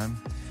one time.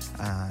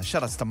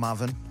 Shout outs to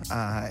Marvin,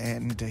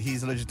 and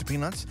he's allergic to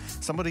peanuts.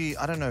 Somebody,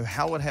 I don't know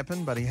how it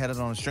happened, but he had it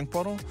on his drink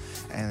bottle,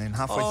 and then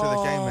halfway through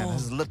the game, man,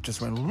 his lip just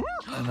went,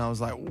 and I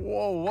was like,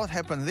 whoa, what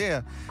happened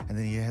there? And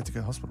then he had to go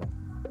to hospital.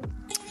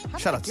 How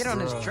Shout did out he get to on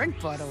his drink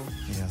bottle?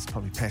 Yeah, it's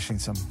probably pashing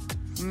some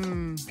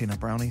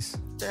peanut brownies.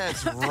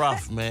 That's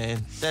rough,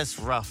 man. That's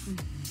rough.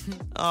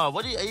 Oh,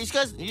 what are you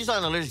guys? You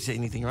aren't allergic to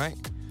anything, right?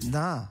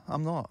 Nah,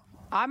 I'm not.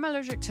 I'm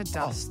allergic to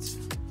dust.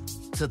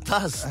 To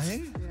dust.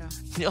 Hey? Yeah.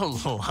 You're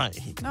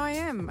lying. No, I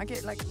am. I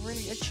get like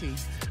really itchy.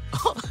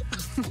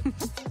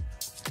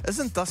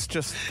 Isn't dust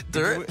just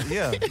Dirt?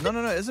 Yeah.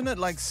 No. Isn't it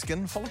like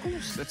skin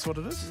follicles? That's what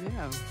it is.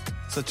 Yeah.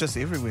 So it's just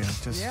everywhere.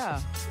 Just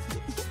Yeah.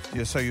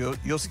 Yeah. So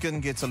your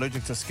skin gets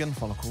allergic to skin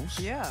follicles.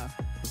 Yeah.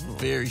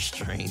 Very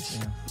strange.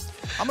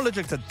 I'm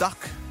allergic to duck.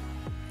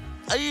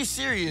 Are you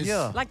serious?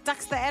 Yeah. Like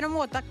duck's the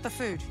animal or duck the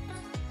food?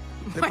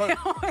 They're both-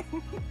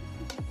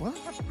 what?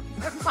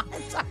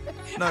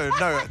 No,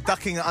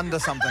 ducking under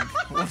something.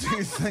 What do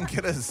you think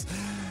it is?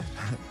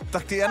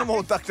 Duck the animal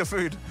or duck the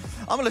food?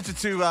 I'm allergic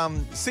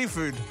to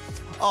seafood.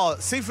 Oh,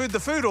 seafood, the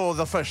food or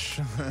the fish?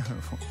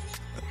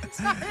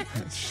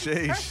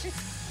 Sheesh.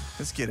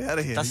 Let's get out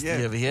of here. Dusty yeah.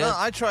 over here. No,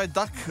 I tried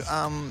duck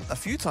a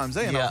few times,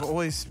 and Yeah.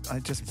 I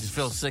just You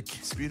feel sick.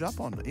 spewed up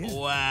on it. Yeah.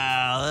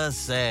 Wow, that's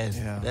sad.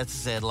 Yeah. That's a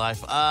sad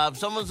life.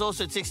 Someone's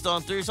also texted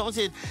on through. Someone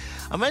said,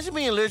 imagine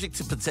being allergic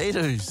to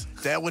potatoes.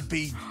 That would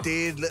be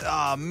dead.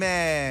 Oh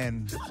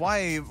man,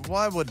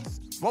 what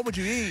would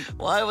you eat?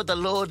 Why would the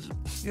Lord...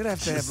 You'd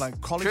have to have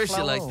like cauliflower curse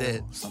you like or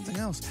that. something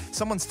else.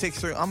 Someone's text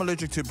through. I'm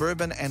allergic to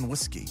bourbon and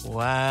whiskey.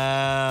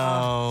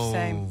 Wow. Oh,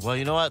 same. Well,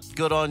 you know what?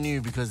 Good on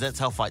you, because that's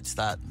how fights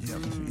start.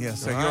 Yeah.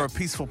 So Right. you're a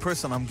peaceful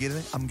person. I'm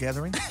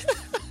gathering.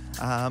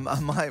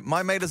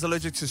 My mate is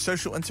allergic to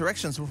social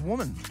interactions with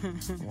women.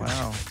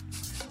 Wow.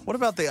 What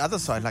about the other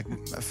side, like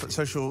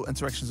social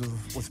interactions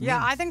with Yeah,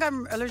 men? I think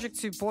I'm allergic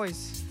to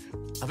boys.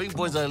 I think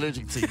boys are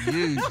allergic to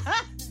you,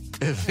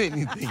 if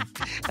anything.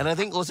 And I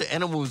think also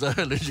animals are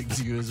allergic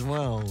to you as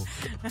well.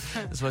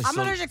 That's why I'm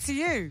allergic to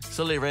you.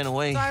 Sully ran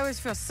away. So I always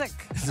feel sick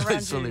That's why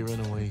around Sully you.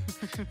 ran away.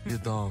 Your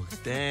dog.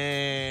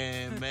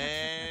 Damn,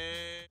 man.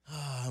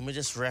 And we're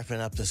just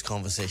wrapping up this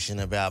conversation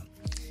about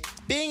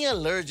being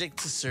allergic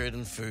to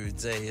certain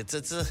foods. It's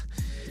a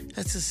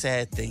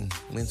sad thing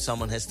when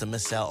someone has to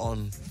miss out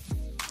on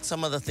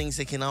some of the things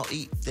they can now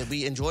eat that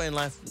we enjoy in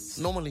life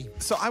normally.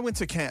 So I went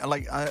to camp,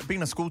 like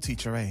being a school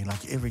teacher,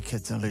 like every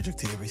kid's allergic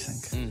to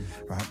everything,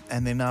 right?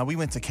 And then we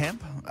went to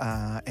camp,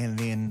 and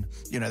then,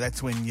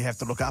 that's when you have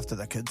to look after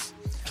the kids.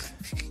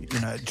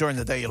 During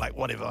the day, you're like,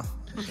 whatever.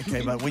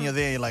 Okay, but when you're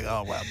there, you're like,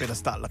 oh, well, I better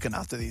start looking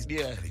after these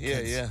kids.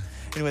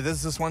 Anyway,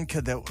 there's this one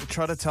kid that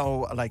tried to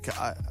tell, like,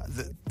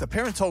 the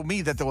parent told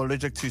me that they were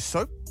allergic to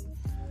soap.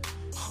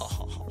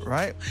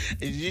 Right?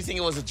 Did you think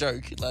it was a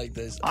joke like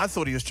this? I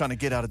thought he was trying to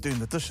get out of doing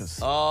the dishes.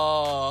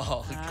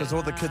 Oh. Because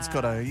all the kids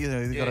got to,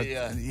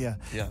 Yeah.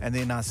 And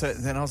then,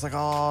 then I was like,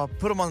 oh,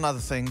 put them on other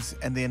things.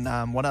 And then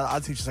one of the other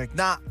teachers was like,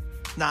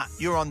 nah,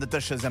 you're on the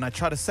dishes. And I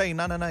try to say,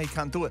 no, you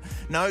can't do it.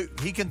 No,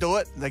 he can do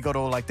it. They got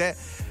all like that.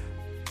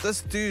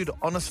 This dude,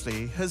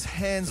 honestly, his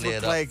hands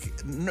look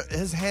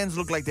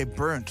like they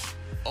burnt.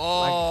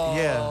 Oh.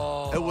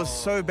 Yeah, it was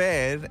so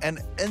bad, and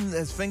in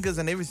his fingers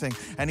and everything.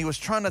 And he was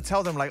trying to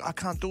tell them, like, I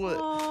can't do it.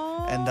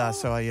 And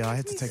so I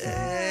had to take it.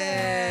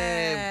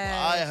 Damn.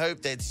 I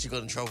hope that she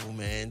got in trouble,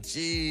 man.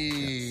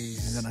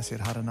 Jeez. And then I said,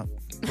 harden up.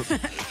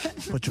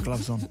 Put your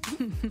gloves on.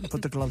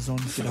 Put the gloves on.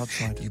 Get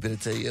outside. You better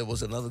tell you it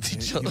was another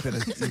teacher.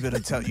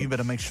 You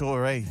better make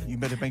sure, You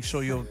better make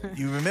sure you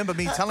remember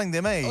me telling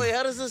them, Oh, wait,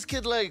 how does this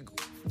kid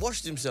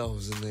wash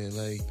themselves in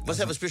there? Must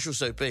have a special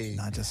soap,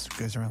 Nah, it just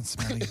goes around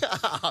smelling.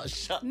 Oh,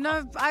 shut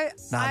No, I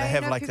They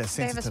have know like people, that sensitive.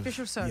 They have a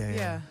special soap,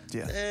 yeah.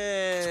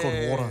 It's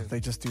called water. They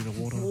just do the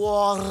water.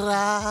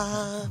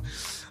 Water.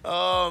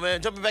 Oh,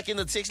 man. Jumping back in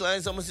the text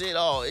line, someone said,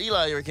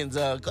 Eli reckons,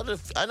 I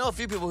know a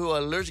few people who are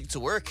allergic to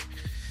work.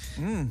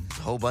 A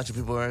whole bunch of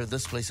people are at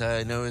this place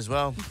I know as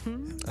well.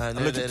 I know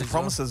Allergic that to as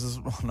promises as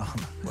well. No.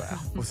 Wow.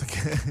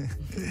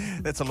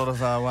 That's a lot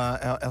of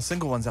our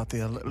single ones out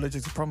there,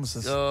 allergic to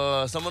promises.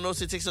 well. Someone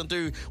also texted on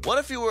through, what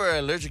if you were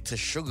allergic to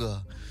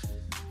sugar?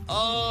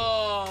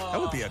 Oh.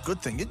 That would be a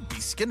good thing. You'd be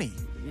skinny.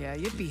 Yeah,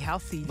 you'd be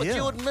healthy. But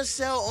you would miss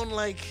out on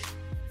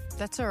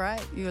That's all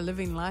right. You're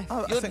living life.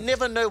 Oh, I you'd think-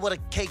 never know what a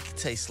cake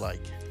tastes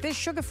like. There's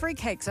sugar-free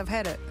cakes. I've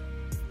had it.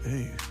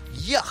 Ew.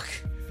 Yuck.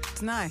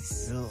 It's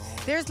nice. Ugh.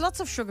 There's lots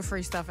of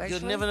sugar-free stuff, actually.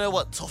 You'd never know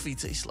what toffee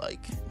tastes like.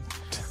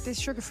 There's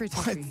sugar-free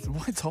Why, toffee.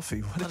 why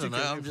toffee? What I did you don't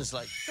know. go I'm just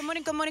like, Good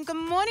morning, good morning, good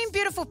morning,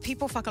 beautiful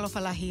people.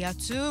 Whakalofa lahi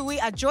atu. We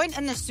are joined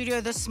in the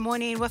studio this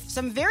morning with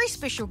some very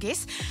special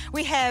guests.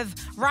 We have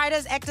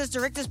writers, actors,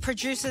 directors,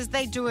 producers.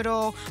 They do it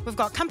all. We've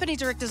got company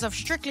directors of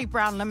Strictly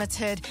Brown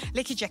Limited,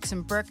 Lecky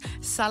Jackson Burke,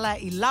 Sala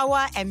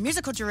Ilawa, and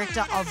musical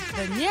director of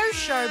the new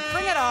show,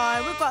 Bring It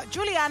On. We've got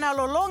Juliana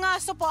Lolonga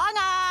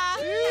Sopoanga.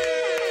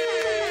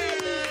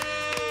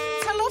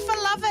 Talofa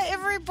lava,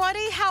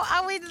 everybody. How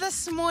are we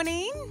this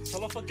morning?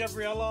 Talofa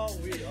Gabriella,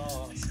 we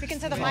are. Speaking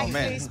to the Oh, mic,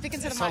 man. please. Speaking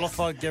to the mic.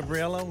 Talofa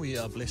Gabriella, we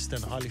are blessed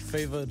and highly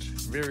favored.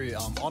 Very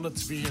honoured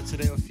to be here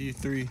today with you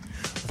three,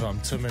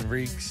 with Tim and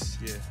Riggs.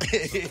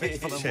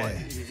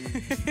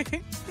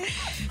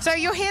 So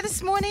you're here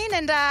this morning,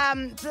 and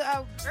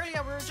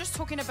earlier we were just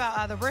talking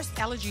about the worst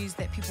allergies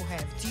that people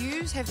have. Do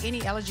you have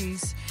any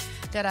allergies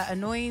that are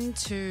annoying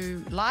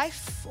to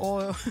life,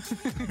 or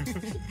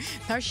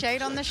no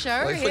shade on the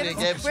show? Why Here you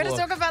putting we're to for?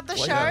 talk about the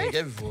Why show. you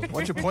gave for?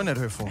 Why'd you point at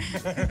her for?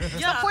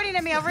 Stop pointing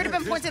at me. I've already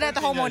been pointed at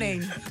the whole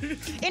morning.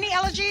 Any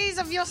allergies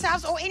of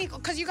yourselves, or any?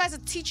 Because you guys are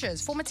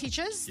teachers, former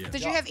teachers. Yeah.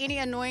 Did you have any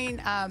annoying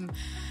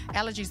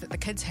allergies that the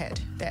kids had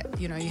that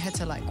you had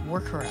to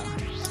work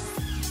around?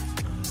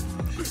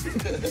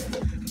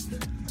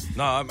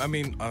 No, I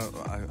mean, I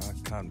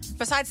can't.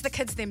 Besides the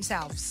kids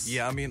themselves.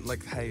 Yeah, I mean, I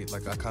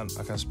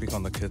can't speak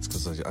on the kids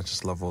because I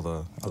just love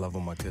all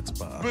my kids.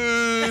 But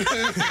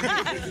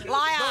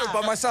Liar.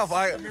 but myself,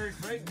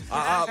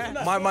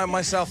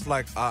 myself,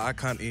 I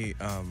can't eat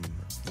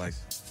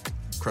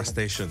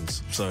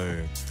crustaceans.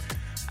 So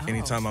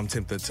anytime I'm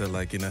tempted to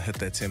hit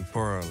that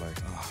tempura,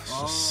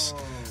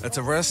 it's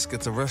a risk.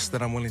 It's a risk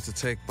that I'm willing to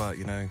take. But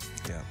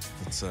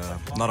it's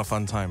not a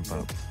fun time.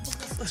 But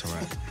it's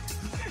alright.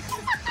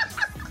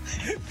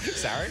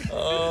 Sorry.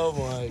 Oh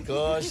my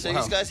gosh! So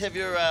you guys have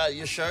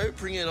your show,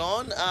 Bring It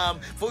On.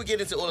 Before we get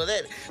into all of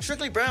that,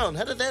 Strictly Brown,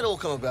 how did that all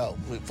come about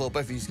for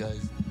both of you guys?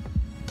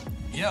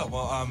 Yeah,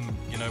 well,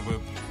 you know,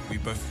 we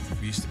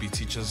used to be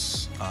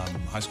teachers,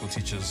 high school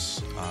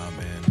teachers,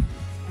 and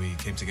we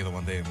came together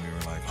one day and we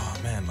were like, oh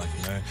man, like,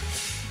 you know,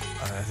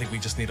 I think we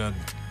just need a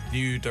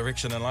new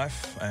direction in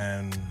life,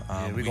 and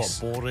we got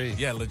bored.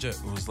 Yeah, legit.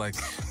 It was like,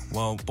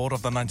 well, bored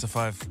of the 9 to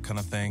 5 kind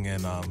of thing,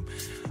 and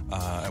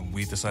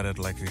we decided,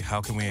 like,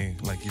 how can we,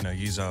 like, you know,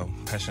 use our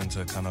passion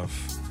to kind of,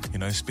 you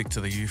know, speak to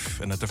the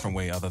youth in a different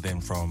way other than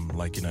from,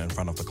 like, you know, in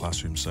front of the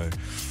classroom. So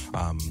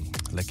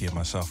Lecky and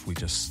myself, we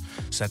just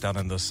sat down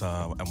in this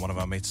in one of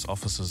our mates'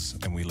 offices,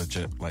 and we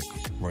legit, like,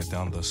 wrote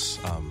down this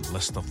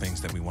list of things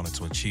that we wanted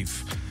to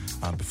achieve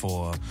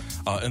before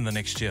in the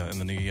next year, in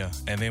the new year,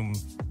 and then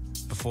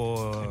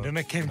before... And then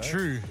it came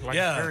true, like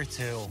a fairy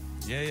tale.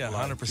 Yeah,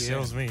 100%. Yeah, it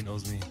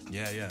was me.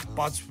 Yeah.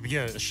 But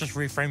yeah, it's just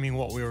reframing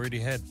what we already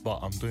had, but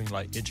I'm doing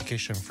like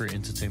education through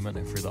entertainment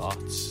and through the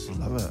arts.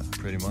 Love it.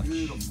 Pretty much.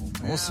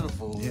 Awesome.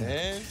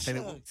 Yeah.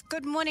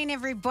 Good morning,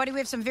 everybody. We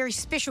have some very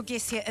special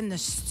guests here in the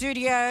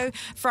studio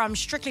from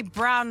Strictly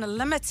Brown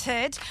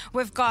Limited.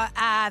 We've got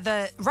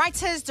the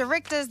writers,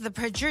 directors, the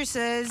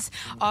producers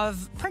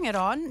of Bring It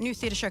On, new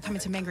theatre show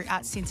coming to Mangere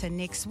Arts Centre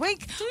next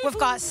week. We've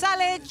got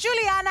Saleh,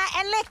 Juliana,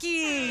 and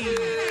Lecky.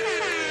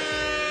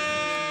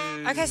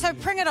 Okay, so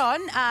Bring It On,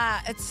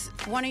 it's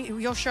one of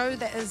your show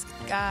that is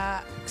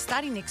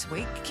starting next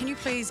week. Can you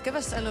please give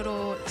us a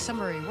little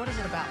summary? What is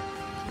it about?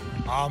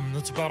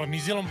 It's about a New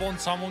Zealand-born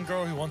Samoan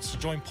girl who wants to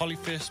join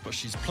Polyfest, but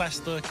she's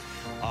plastic.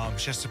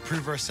 She has to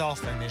prove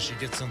herself, and then she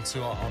gets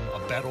into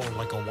a battle,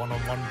 like a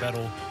one-on-one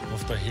battle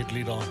with the head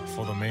leader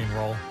for the main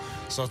role.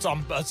 So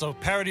it's a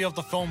parody of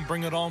the film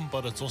Bring It On,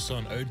 but it's also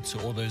an ode to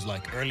all those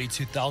like early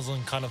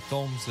 2000 kind of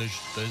films, those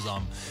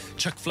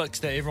chick flicks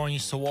that everyone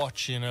used to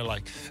watch. You know,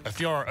 like if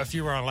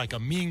you were like a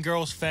Mean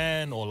Girls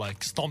fan or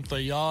like Stomp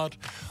the Yard,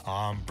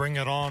 Bring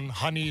It On,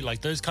 Honey, like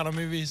those kind of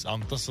movies.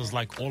 This is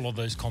like all of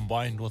those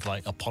combined with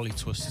like a poly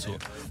twist to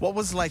it. What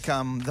was like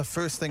the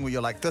first thing where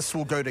you're like, this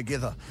will go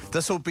together?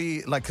 This will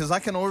be like, because I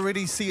can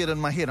already see it in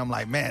my head. I'm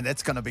like, man,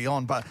 that's going to be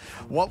on. But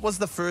what was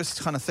the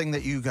first kind of thing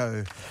that you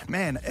go,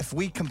 man, if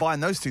we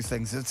combine those two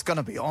things, it's going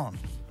to be on?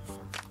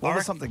 What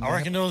was something? I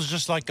reckon it was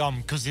just like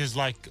because there's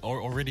like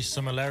already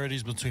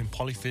similarities between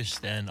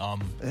Polyfest and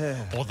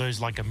all those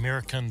like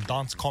American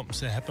dance comps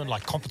that happen,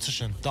 like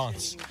competition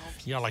dance.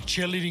 Yeah, like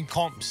cheerleading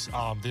comps.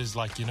 There's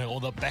like, you know, all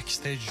the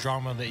backstage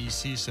drama that you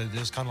see. So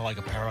there's kind of like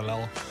a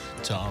parallel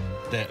to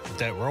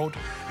that world.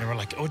 And we're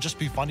like, it would just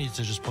be funny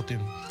to just put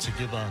them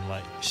together and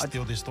like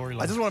steal their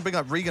storyline. I just want to bring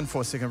up Regan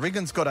for a second.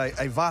 Regan's got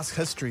a vast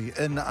history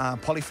in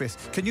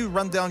Polyfest. Can you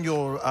run down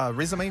your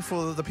resume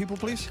for the people,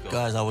 please?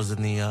 Guys, I was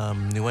in the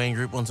Niuean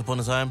group once upon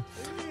a time,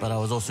 but I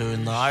was also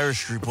in the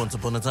Irish group once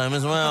upon a time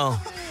as well.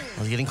 I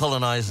was getting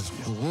colonised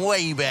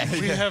way back.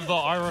 We have the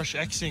Irish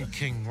accent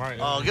king, right?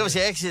 Oh, give us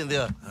your accent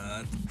there.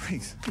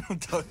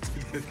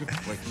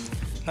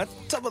 At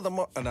top of the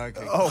morning. No,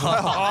 okay. Oh,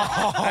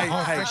 wow.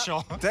 Hey,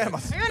 Sure. damn.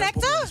 Are you an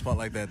actor? Spot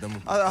like that.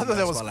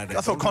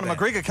 I thought Conor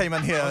McGregor came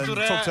in here and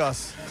talked to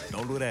us.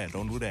 Don't do that.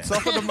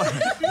 Top of the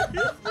morning.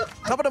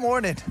 Top of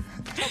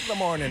the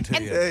morning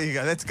to you. There you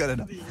go. That's good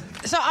enough.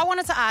 So I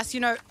wanted to ask, you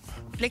know,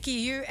 Lecky,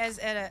 you as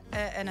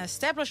an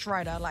established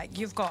writer, like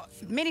you've got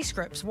many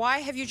scripts. Why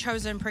have you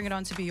chosen Bring It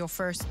On to be your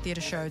first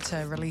theatre show to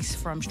release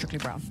from Strictly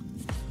Brown?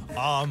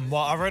 Well,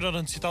 I wrote it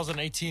in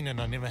 2018 and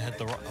I never had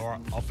the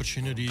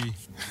opportunity,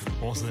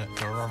 what was it,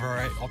 the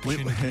right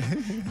opportunity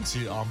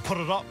to put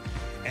it up.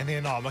 And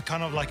then I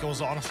kind of like,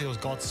 honestly, it was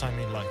God's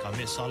timing. Like I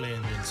met Saleh,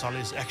 and then Saleh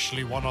is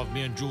actually one of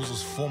me and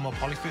Jules' former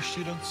Polyfest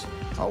students.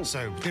 Oh.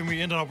 So then we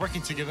ended up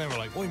working together and we're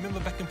like, oh, remember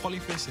back in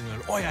Polyfest? And they're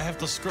like, oh yeah, I have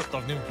the script,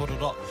 I've never put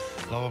it up,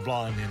 blah, blah,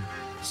 blah. And then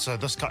so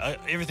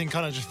everything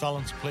kind of just fell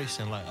into place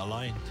and like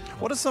aligned.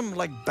 What are some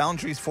like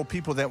boundaries for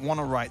people that want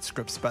to write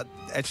scripts but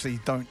actually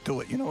don't do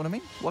it? You know what I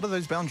mean? What are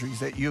those boundaries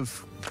that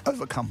you've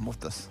overcome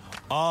with this?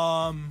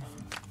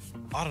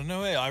 I don't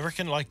know. I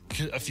reckon like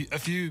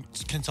if you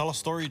can tell a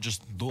story,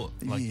 just do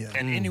it. Like,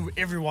 and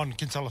everyone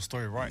can tell a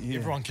story, right? Yeah.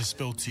 Everyone can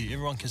spill tea.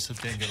 Everyone can sit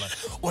there and go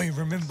like, "Oi,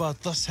 remember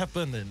this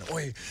happened?" And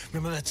 "Oi,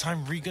 remember that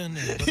time Regan?"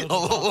 And like, you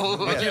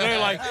know,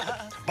 like.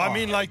 But I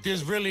mean, like,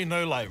 there's really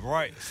no like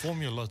right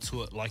formula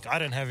to it. Like, I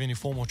didn't have any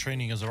formal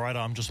training as a writer.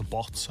 I'm just a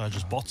bot. So I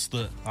just botsed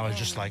it. I was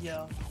just like,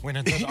 went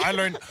and did. I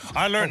learned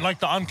like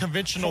the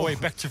unconventional way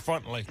back to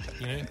front, like,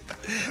 you know.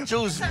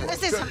 Jules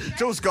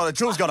got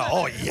it.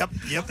 Oh, yep,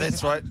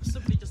 that's right.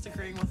 Simply just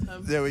agreeing with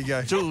him. There we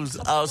go. Jules,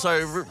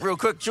 sorry, real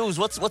quick, Jules,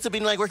 what's it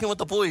been like working with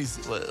the boys?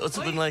 What's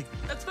it been like?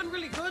 It's been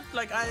really good.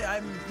 Like,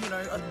 I'm,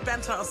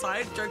 banter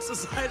aside, jokes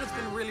aside, it's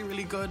been really,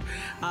 really good.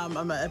 I'm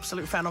an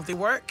absolute fan of their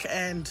work,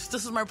 and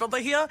this is my brother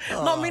here.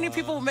 Not many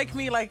people make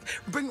me,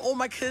 bring all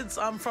my kids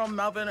from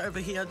Melbourne over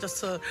here just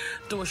to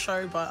do a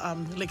show, but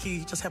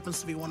Lecky just happens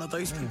to be one of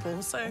those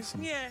people. So,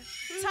 yeah.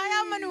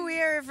 Taiao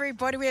Manuia,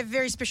 everybody. We have a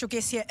very special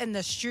guest here in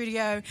the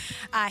studio,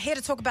 here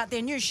to talk about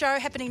their new show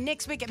happening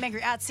next week at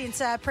Mangere Arts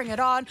Centre. Bring it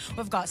on.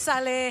 We've got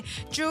Saleh,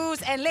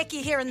 Jules, and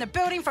Lecky here in the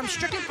building from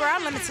Strictly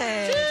Brown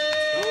Limited.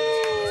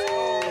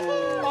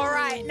 All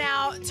right,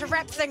 now to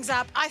wrap things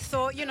up, I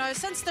thought,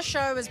 since the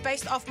show is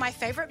based off my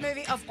favorite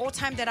movie of all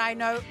time that I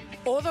know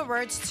all the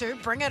words to,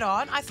 Bring It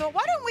On, I thought,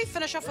 why don't we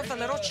finish off with a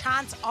little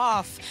chant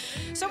off?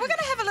 So we're going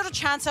to have a little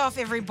chant off,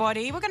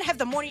 everybody. We're going to have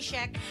the Morning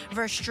Shack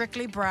versus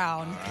Strictly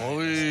Brown.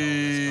 Are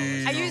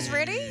you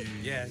ready?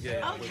 Yeah.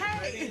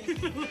 Okay.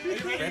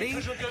 Ready?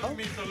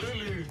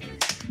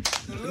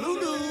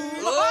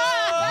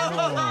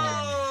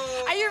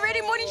 Are you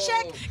ready, Morning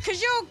Shack?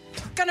 Because you're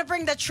going to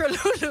bring the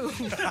Trululu.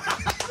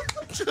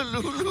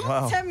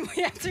 Wow. Tim,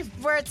 we have to,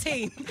 we're a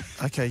team.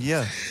 Okay,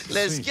 yeah.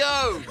 Let's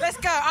go. Let's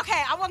go.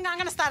 Okay, I'm going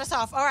to start us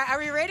off. All right, are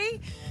we ready?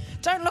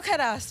 Don't look at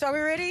us. Are we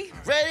ready?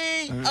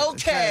 Ready?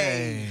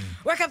 Okay.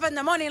 Wake up in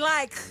the morning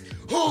like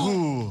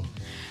Ooh.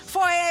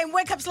 4 a.m.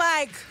 wake ups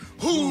like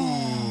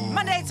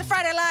Monday to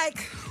Friday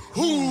like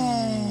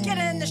get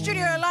in the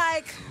studio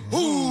like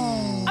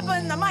up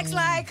in the mics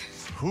like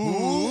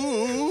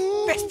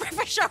best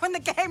breakfast show in the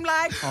game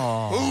like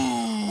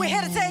we're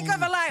here to take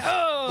over like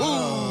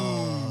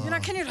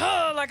can you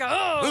like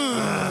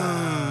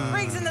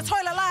Riggs in the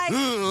toilet like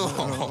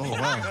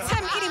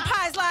Tim eating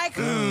pies like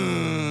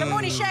the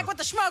Morning Shack with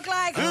the smoke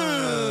like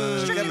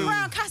Strictly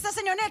Brown cast us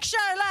in your next show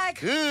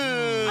like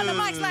on the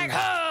mics like we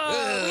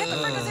hit the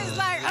frequencies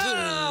like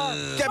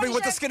Gabby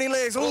with the skinny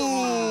legs. Ooh.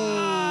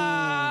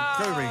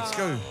 Go, Riggs,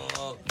 go.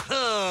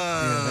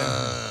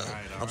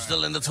 I'm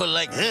still in the toilet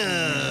like.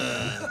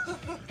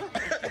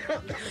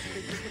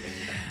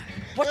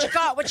 What you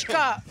got?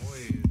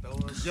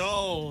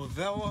 Yo,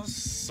 that was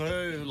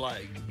so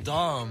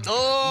dumb.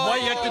 Oh. Why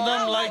you acting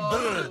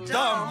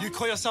dumb? You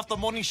call yourself the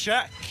Morning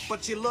Shack?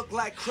 But you look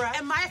like crap.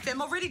 And my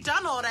FM already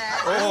done all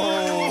that.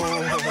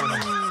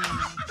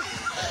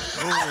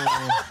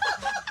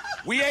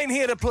 We ain't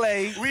here to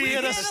play. We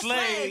here to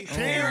slay.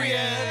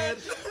 Period.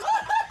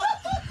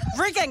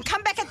 Regan,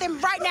 come back at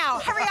them right now.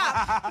 Hurry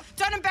up.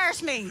 Don't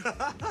embarrass me.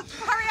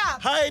 Hurry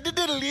up. Hi, the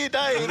diddly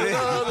die.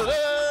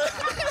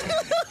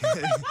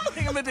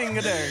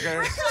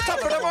 Ding-a-ding-a-ding-a-ding.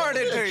 Top of the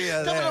morning to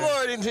you. Top of the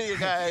morning to you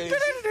guys.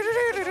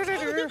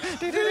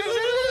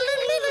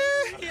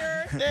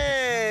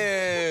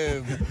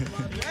 Damn.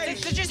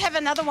 Did you just have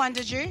another one,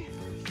 did you?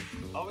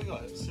 Oh, we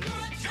got it.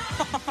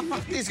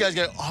 These guys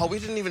go, we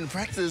didn't even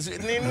practice.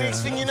 And then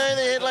next thing you know,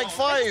 they had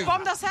 5.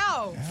 Bombed us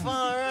out.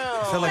 Far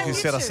out. I feel like you You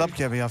set us two. up,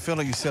 Gabby. I feel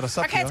like you set us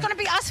up. Okay, here. it's going to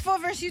be us 4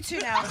 versus you 2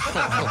 now.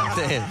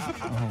 Damn.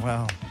 Oh,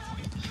 wow.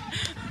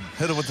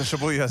 Hit it with the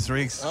Shibuya,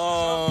 Riggs.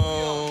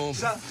 Oh.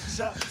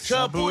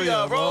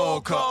 Shabuya roll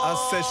call. I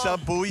said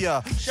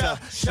Shabuya.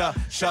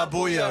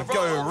 Shabuya.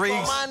 Go,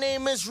 Riggs. My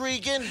name is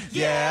Regan.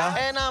 Yeah.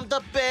 And I'm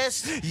the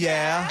best.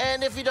 Yeah.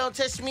 And if you don't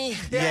test me,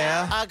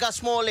 Yeah. I got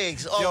small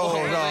legs. Oh, Yo,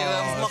 wait,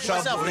 I'm knocking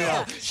myself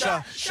Shabuya.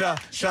 out.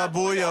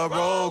 Shabuya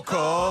roll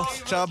call.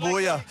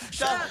 Shabuya.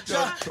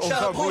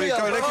 Shabuya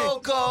Go, Lecky. roll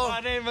call.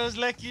 My name is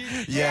Lecky.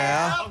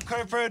 Yeah. I'm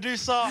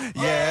co-producer.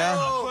 Yeah.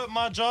 I quit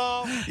my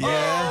job.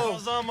 Yeah.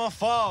 Because I'm a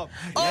fob.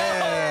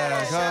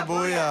 Yeah.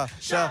 Shabuya.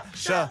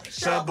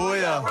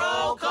 Shabuya.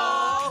 Roll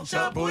call.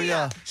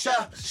 Shabuya.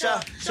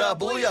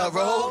 Shabuya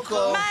roll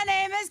call. My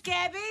name is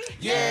Gabby.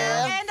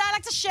 Yeah. And I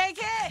like to shake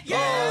it.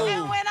 Yeah.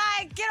 And when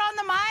I get on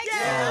the mic,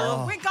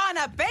 we're going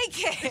to bake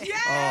it.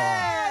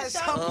 Yes.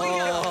 Hold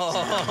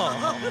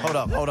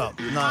up.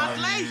 No.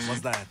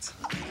 What's that?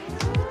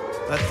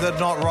 That did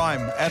not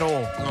rhyme at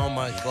all. Oh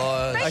my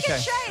God. Bake Okay.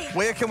 and shake.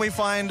 Where can we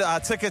find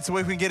tickets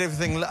where we can get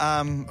everything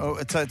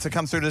to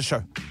come through to the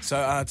show?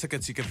 So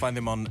tickets, you can find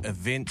them on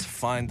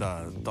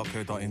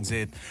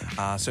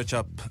eventfinder.co.nz. Search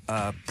up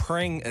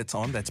Pring It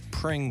On. That's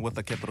Pring with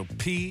a capital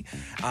P.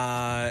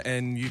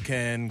 And you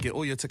can get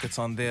all your tickets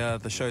on there.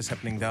 The show's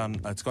happening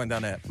it's going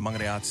down at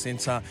Mangere Arts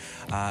Centre.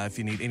 If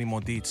you need any more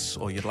deets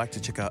or you'd like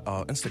to check out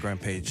our Instagram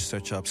page,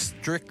 search up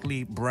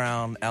Strictly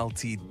Brown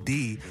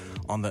Ltd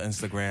on the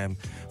Instagram.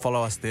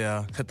 Follow us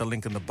there. Hit the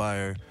link in the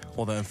bio.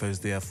 All the info is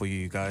there for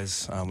you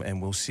guys.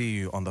 And we'll see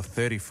you on the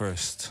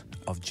 31st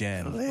of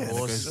Jan. And it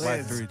goes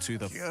right through to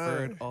the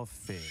 3rd of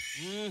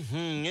Feb.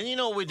 And you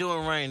know what we're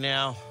doing right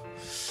now?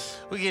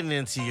 We're getting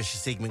into your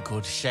segment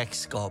called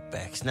Shaq's Got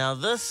Backs. Now,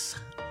 this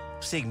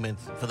segment,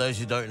 for those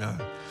who don't know,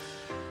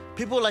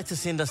 people like to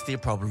send us their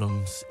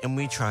problems and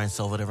we try and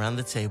solve it around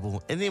the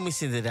table and then we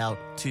send it out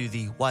to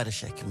the wider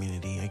Shaq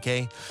community,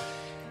 okay?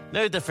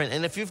 No different.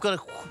 And if you've got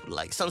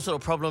some sort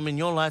of problem in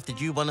your life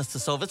that you want us to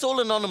solve, it's all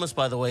anonymous,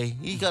 by the way.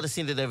 You got to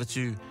send it over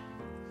to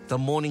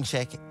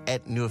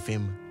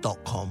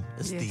themorningshack@newfm.com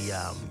is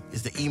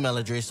the email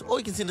address, or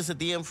you can send us a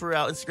DM through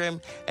our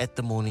Instagram at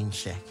The Morning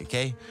Shack,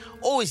 okay?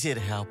 Always here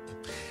to help.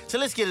 So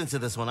let's get into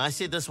this one. I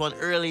said this one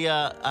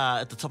earlier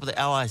at the top of the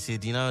hour. I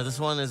said, this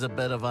one is a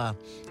bit of a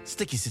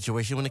sticky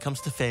situation when it comes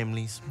to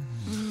families.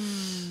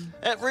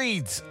 It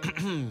reads,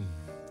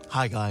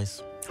 Hi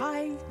guys.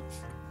 Hi.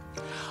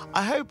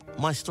 I hope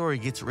my story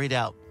gets read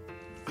out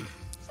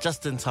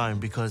just in time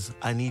because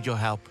I need your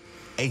help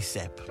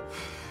ASAP.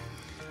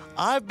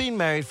 I've been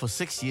married for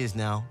 6 years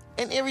now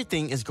and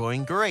everything is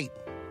going great.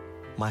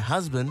 My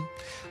husband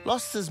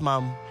lost his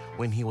mum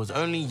when he was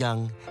only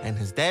young and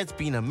his dad's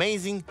been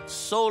amazing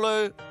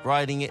solo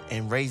riding it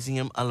and raising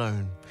him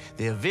alone.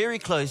 They're very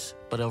close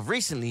but have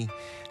recently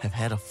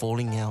had a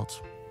falling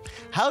out.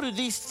 How do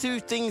these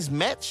two things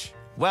match?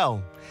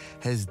 Well,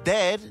 his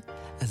dad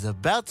is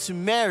about to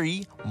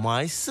marry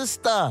my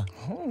sister.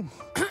 Oh.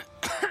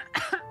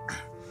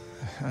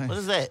 What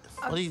is that?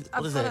 What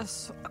is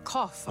that? A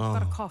cough. I've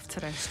got a cough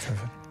today.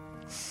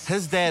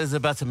 His dad is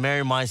about to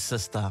marry my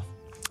sister.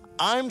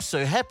 I'm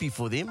so happy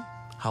for them.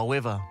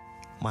 However,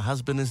 my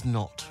husband is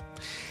not.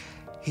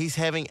 He's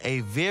having a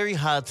very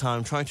hard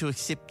time trying to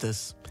accept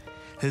this.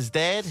 His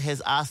dad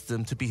has asked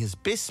him to be his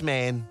best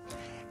man,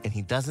 and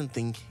he doesn't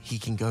think he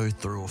can go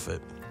through with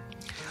it.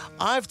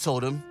 I've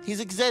told him he's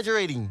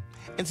exaggerating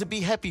and to be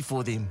happy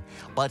for them,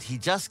 but he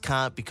just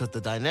can't because the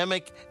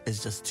dynamic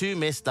is just too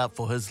messed up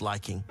for his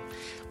liking.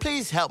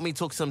 Please help me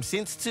talk some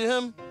sense to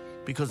him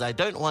because I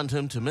don't want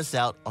him to miss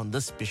out on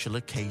this special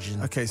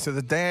occasion. Okay, so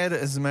the dad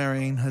is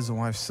marrying his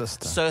wife's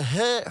sister. So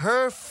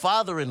her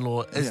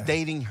father-in-law is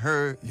dating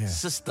her Yeah.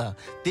 sister.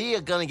 They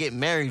are going to get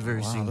married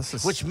very soon,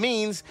 which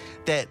means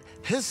that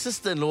his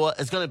sister-in-law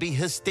is going to be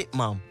his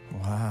stepmom.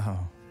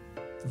 Wow.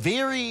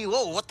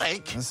 Whoa, what the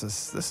heck? This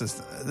is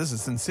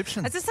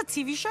Inception. Is this a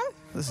TV show?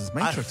 This is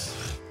Matrix.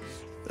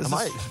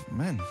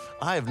 Man.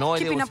 I have no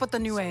idea. Keeping up with the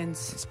new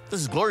ends. This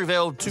is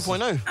Gloryville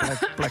 2.0.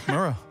 Black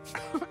Mirror.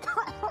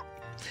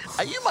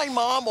 Are you my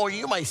mom or are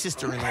you my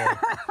sister-in-law?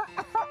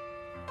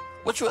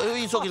 Who are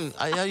you talking?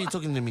 How are you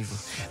talking to me for?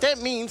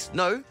 That means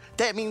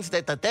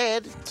that the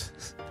dad,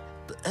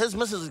 his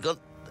missus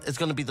is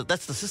going to be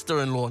that's the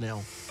sister-in-law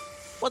now.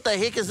 What the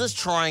heck is this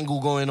triangle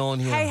going on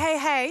here?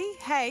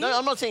 Hey. No,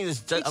 I'm not saying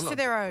this. Each to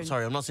their own.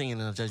 Sorry, I'm not saying it in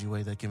a judgy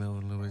way. That came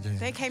out.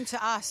 They came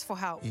to us for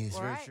help. Yes,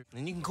 all very right? true.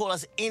 And you can call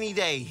us any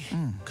day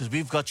because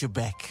we've got your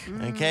back,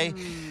 okay?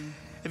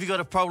 If you've got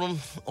a problem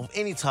of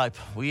any type,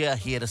 we are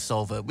here to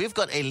solve it. We've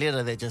got a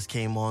letter that just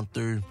came on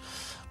through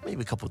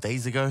maybe a couple of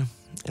days ago,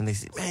 and they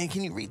said, man,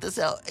 can you read this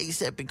out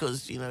ASAP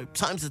because,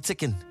 time's are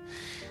ticking.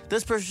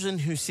 This person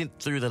who sent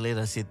through the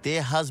letter said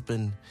their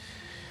husband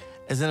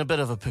is in a bit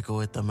of a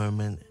pickle at the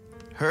moment.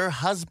 Her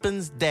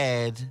husband's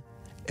dad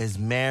is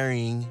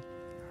marrying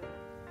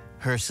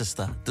her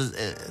sister.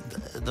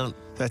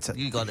 That's it.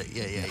 You got it.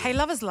 Yeah. Hey,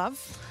 love is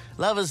love.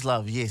 Love is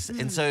love, yes.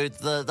 And so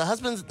the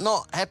husband's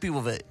not happy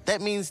with it.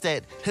 That means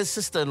that his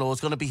sister-in-law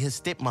is going to be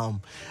his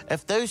stepmom.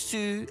 If those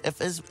two, if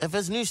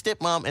his new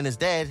stepmom and his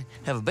dad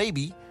have a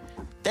baby,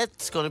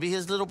 that's going to be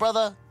his little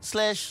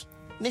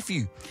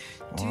brother/nephew.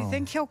 Do you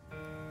think he'll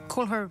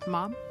call her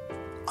mom?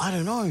 I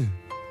don't know.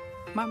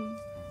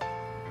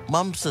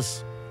 Mum,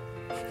 sis.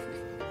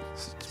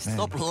 Man.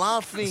 Stop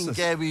laughing,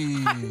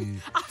 Gabby.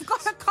 I've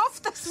got a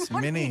cough this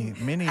morning.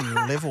 Many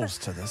levels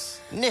to this.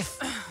 Neff.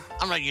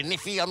 I'm not your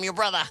nephew, I'm your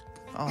brother.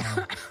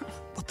 Oh.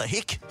 What the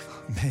heck?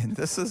 Man,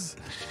 this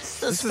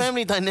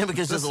family dynamic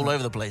is just all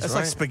over the place, it's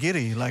right? like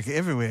spaghetti, like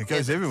everywhere. It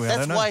goes everywhere.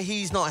 That's why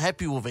he's not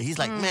happy with it. He's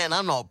like, man,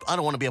 I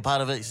don't want to be a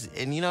part of it.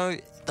 And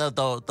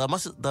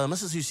the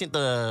missus who sent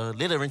the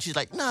letter, and she's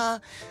like, nah,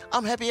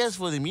 I'm happy as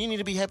for them. You need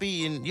to be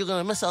happy, and you're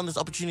gonna miss out on this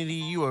opportunity.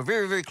 You are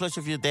very, very close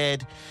with your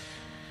dad.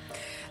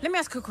 Let me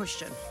ask a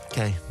question.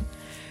 Okay.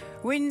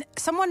 When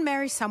someone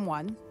marries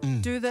someone,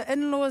 do the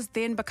in-laws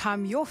then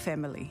become your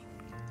family?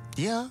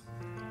 Yeah.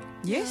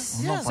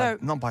 Yes. Yeah.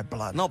 Not by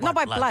blood. Not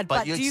by blood,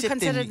 but do you accept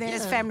consider them them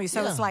as family?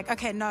 So it's like,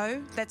 okay,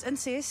 no, that's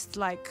incest.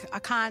 Like, I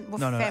can't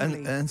with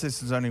family.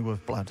 Incest is only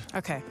with blood.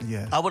 Okay.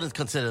 Yeah. I wouldn't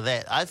consider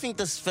that. I think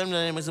this family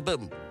dynamic is a bit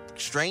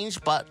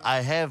strange, but I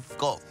have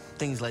got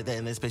things like that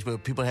in that space where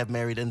people have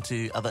married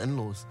into other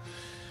in-laws.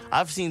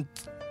 I've seen,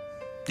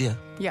 Yeah.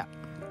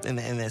 in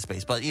that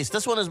space. But yes,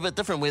 this one is a bit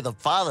different where the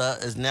father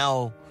is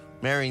now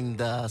marrying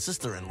the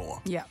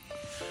sister-in-law. Yeah.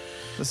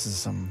 This is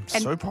some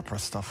soap opera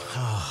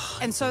stuff.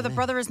 And so the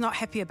brother is not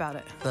happy about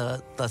it.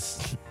 The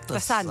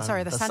son.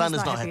 Sorry, the son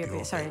is not happy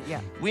about it. Sorry, yeah.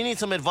 We need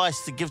some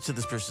advice to give to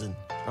this person.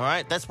 All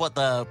right, that's what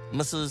the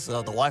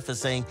the wife is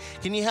saying.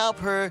 Can you help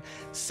her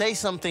say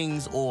some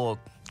things or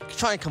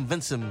try and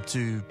convince him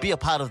to be a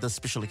part of this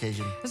special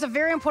occasion? There's a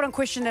very important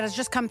question that has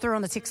just come through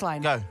on the text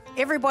line. Go.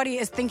 Everybody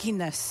is thinking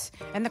this.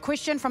 And the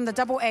question from the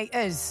double A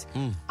is,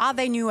 are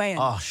they Niuean?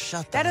 Oh,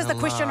 shut That is the hell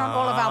question on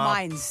all of our up.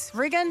 minds.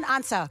 Regan,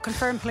 answer.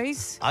 Confirm,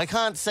 please. I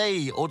can't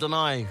say or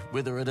deny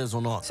whether it is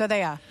or not. So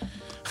they are.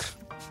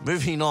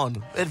 Moving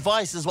on.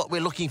 Advice is what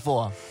we're looking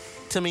for.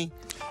 Timmy,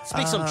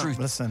 speak some truth.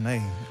 Listen,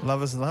 hey,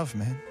 love is love,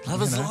 man.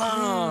 Love is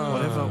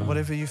love.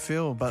 Whatever you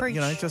feel, but Preach.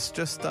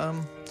 just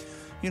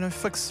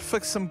fix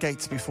some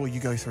gates before you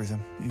go through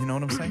them. You know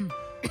what I'm saying?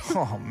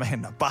 Oh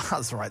man, the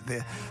bars right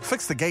there.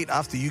 Fix the gate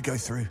after you go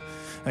through.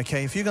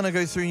 Okay, if you're going to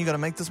go through and you're going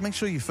to make this, make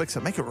sure you fix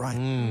it. Make it right.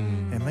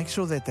 And make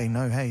sure that they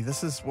know, hey,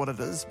 this is what it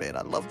is, man.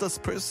 I love this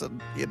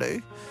person,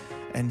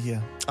 And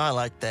yeah. I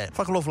like that.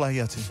 Whakalofa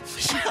ia too.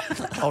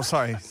 Oh,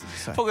 sorry.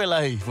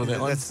 Pokelai for that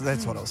one.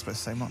 That's what I was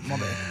supposed to say. My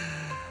bad.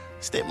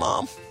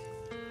 Stepmom.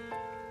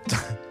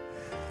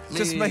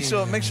 Just make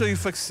sure you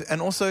fix,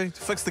 and also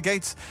fix the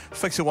gates,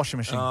 fix your washing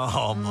machine.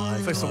 Oh my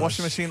Fix the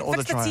washing machine or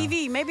Fix the the dryer.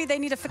 TV. Maybe they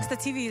need to fix the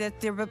TV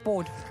that they're a bit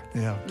bored.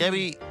 Yeah.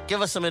 Gabby,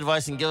 give us some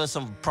advice and give us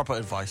some proper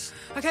advice.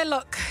 Okay,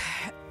 look.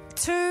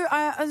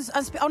 I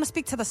want to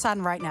speak to the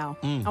son right now.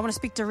 I want to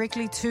speak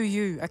directly to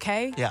you,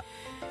 okay? Yeah.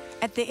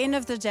 At the end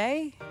of the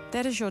day,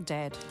 that is your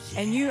dad.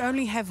 And you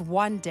only have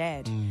one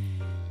dad.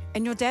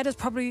 And your dad is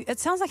probably,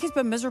 it sounds like he's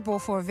been miserable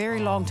for a very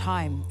long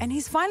time. And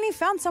he's finally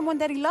found someone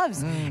that he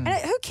loves. And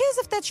who cares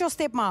if that's your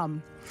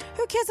stepmom?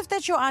 Who cares if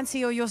that's your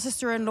auntie or your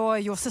sister-in-law,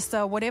 your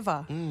sister,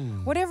 whatever?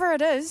 Whatever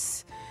it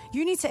is,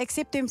 you need to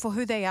accept them for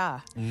who they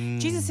are.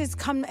 Jesus says,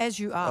 come as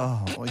you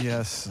are. Oh,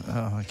 yes.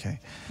 Oh, okay.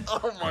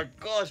 Oh my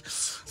gosh.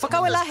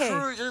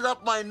 Whakawelahe. Screws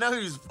up my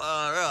nose.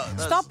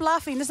 Stop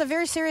laughing. This is a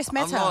very serious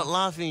matter. I'm not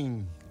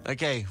laughing.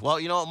 Okay, well,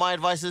 you know what my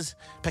advice is?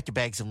 Pack your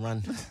bags and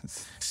run.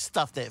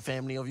 Stuff that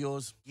family of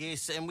yours.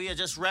 Yes, and we are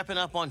just wrapping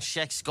up on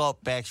Shaq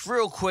Scott Bax.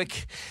 Real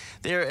quick,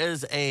 there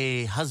is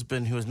a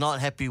husband who is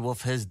not happy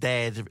with his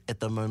dad at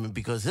the moment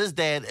because his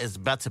dad is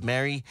about to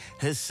marry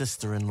his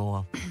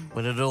sister-in-law.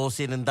 When it all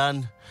said and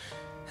done,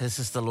 his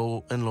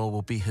sister-in-law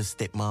will be his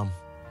stepmom,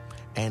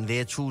 and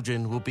their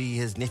children will be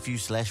his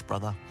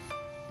nephew/brother.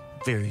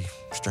 Very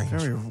strange.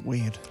 Very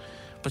weird.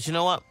 But you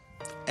know what?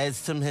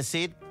 As Tim has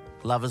said,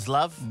 love is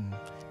love.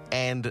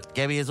 And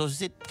Gabby has also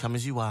said, come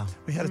as you are.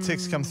 We had a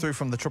text come through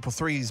from the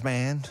 333s,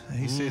 man.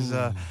 He says,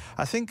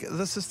 I think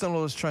the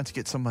sister-in-law is trying to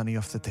get some money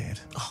off the dad.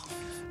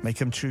 Make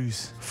him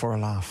choose for a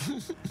laugh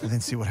and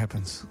then see what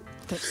happens.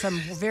 That's some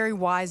very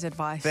wise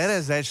advice. That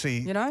is actually,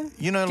 get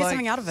like,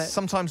 something out of it.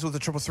 Sometimes with the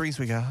 333s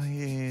we go, oh,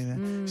 yeah,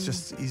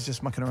 he's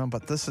just mucking around.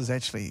 But this is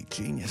actually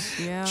genius.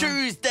 Yeah.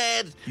 Choose,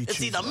 Dad. You it's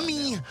choose either right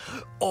me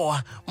or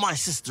my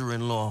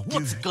sister-in-law.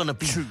 What's it gonna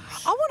be?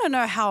 I want to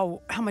know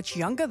how much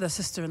younger the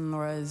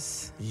sister-in-law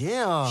is.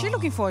 Yeah. She's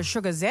looking for a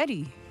sugar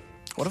zaddy.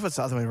 What if it's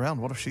the other way around?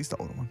 What if she's the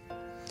older one?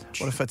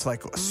 What if it's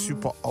like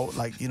super old?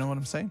 Like, you know what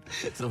I'm saying?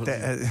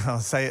 I'll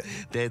say it.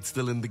 Dad's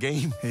still in the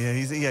game. Yeah,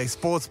 he's EA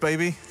Sports,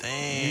 baby.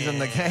 Damn. He's in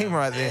the game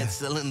right there. Dad's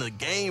still in the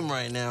game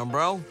right now,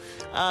 bro.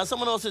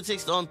 Someone also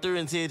texted on through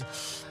and said,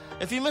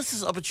 if you miss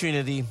this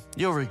opportunity,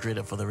 you'll regret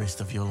it for the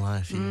rest of your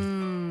life.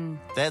 Yeah.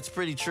 That's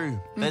pretty true.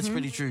 That's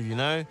pretty true, you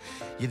know?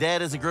 Your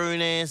dad is a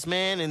grown-ass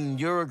man and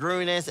you're a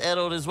grown-ass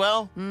adult as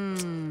well.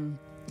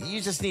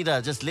 You just need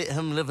to just let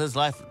him live his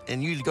life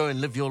and you go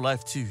and live your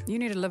life too. You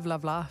need to live,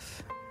 love,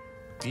 laugh.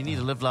 You need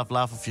to live, love,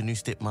 laugh with your new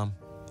stepmom.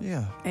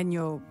 Yeah. And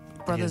your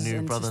brothers your new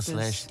and brother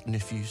sisters. /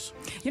 nephews.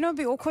 You know, it'd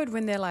be awkward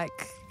when they're like,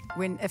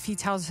 if he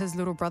tells his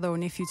little brother or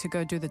nephew to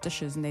go do the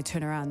dishes and they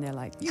turn around and they're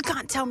like, you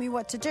can't tell me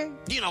what to do.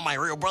 You know my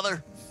real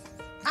brother.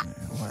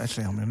 Well,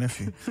 actually, I'm your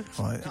nephew.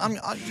 I'm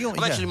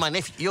actually my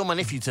nephew. You're my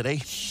nephew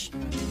today.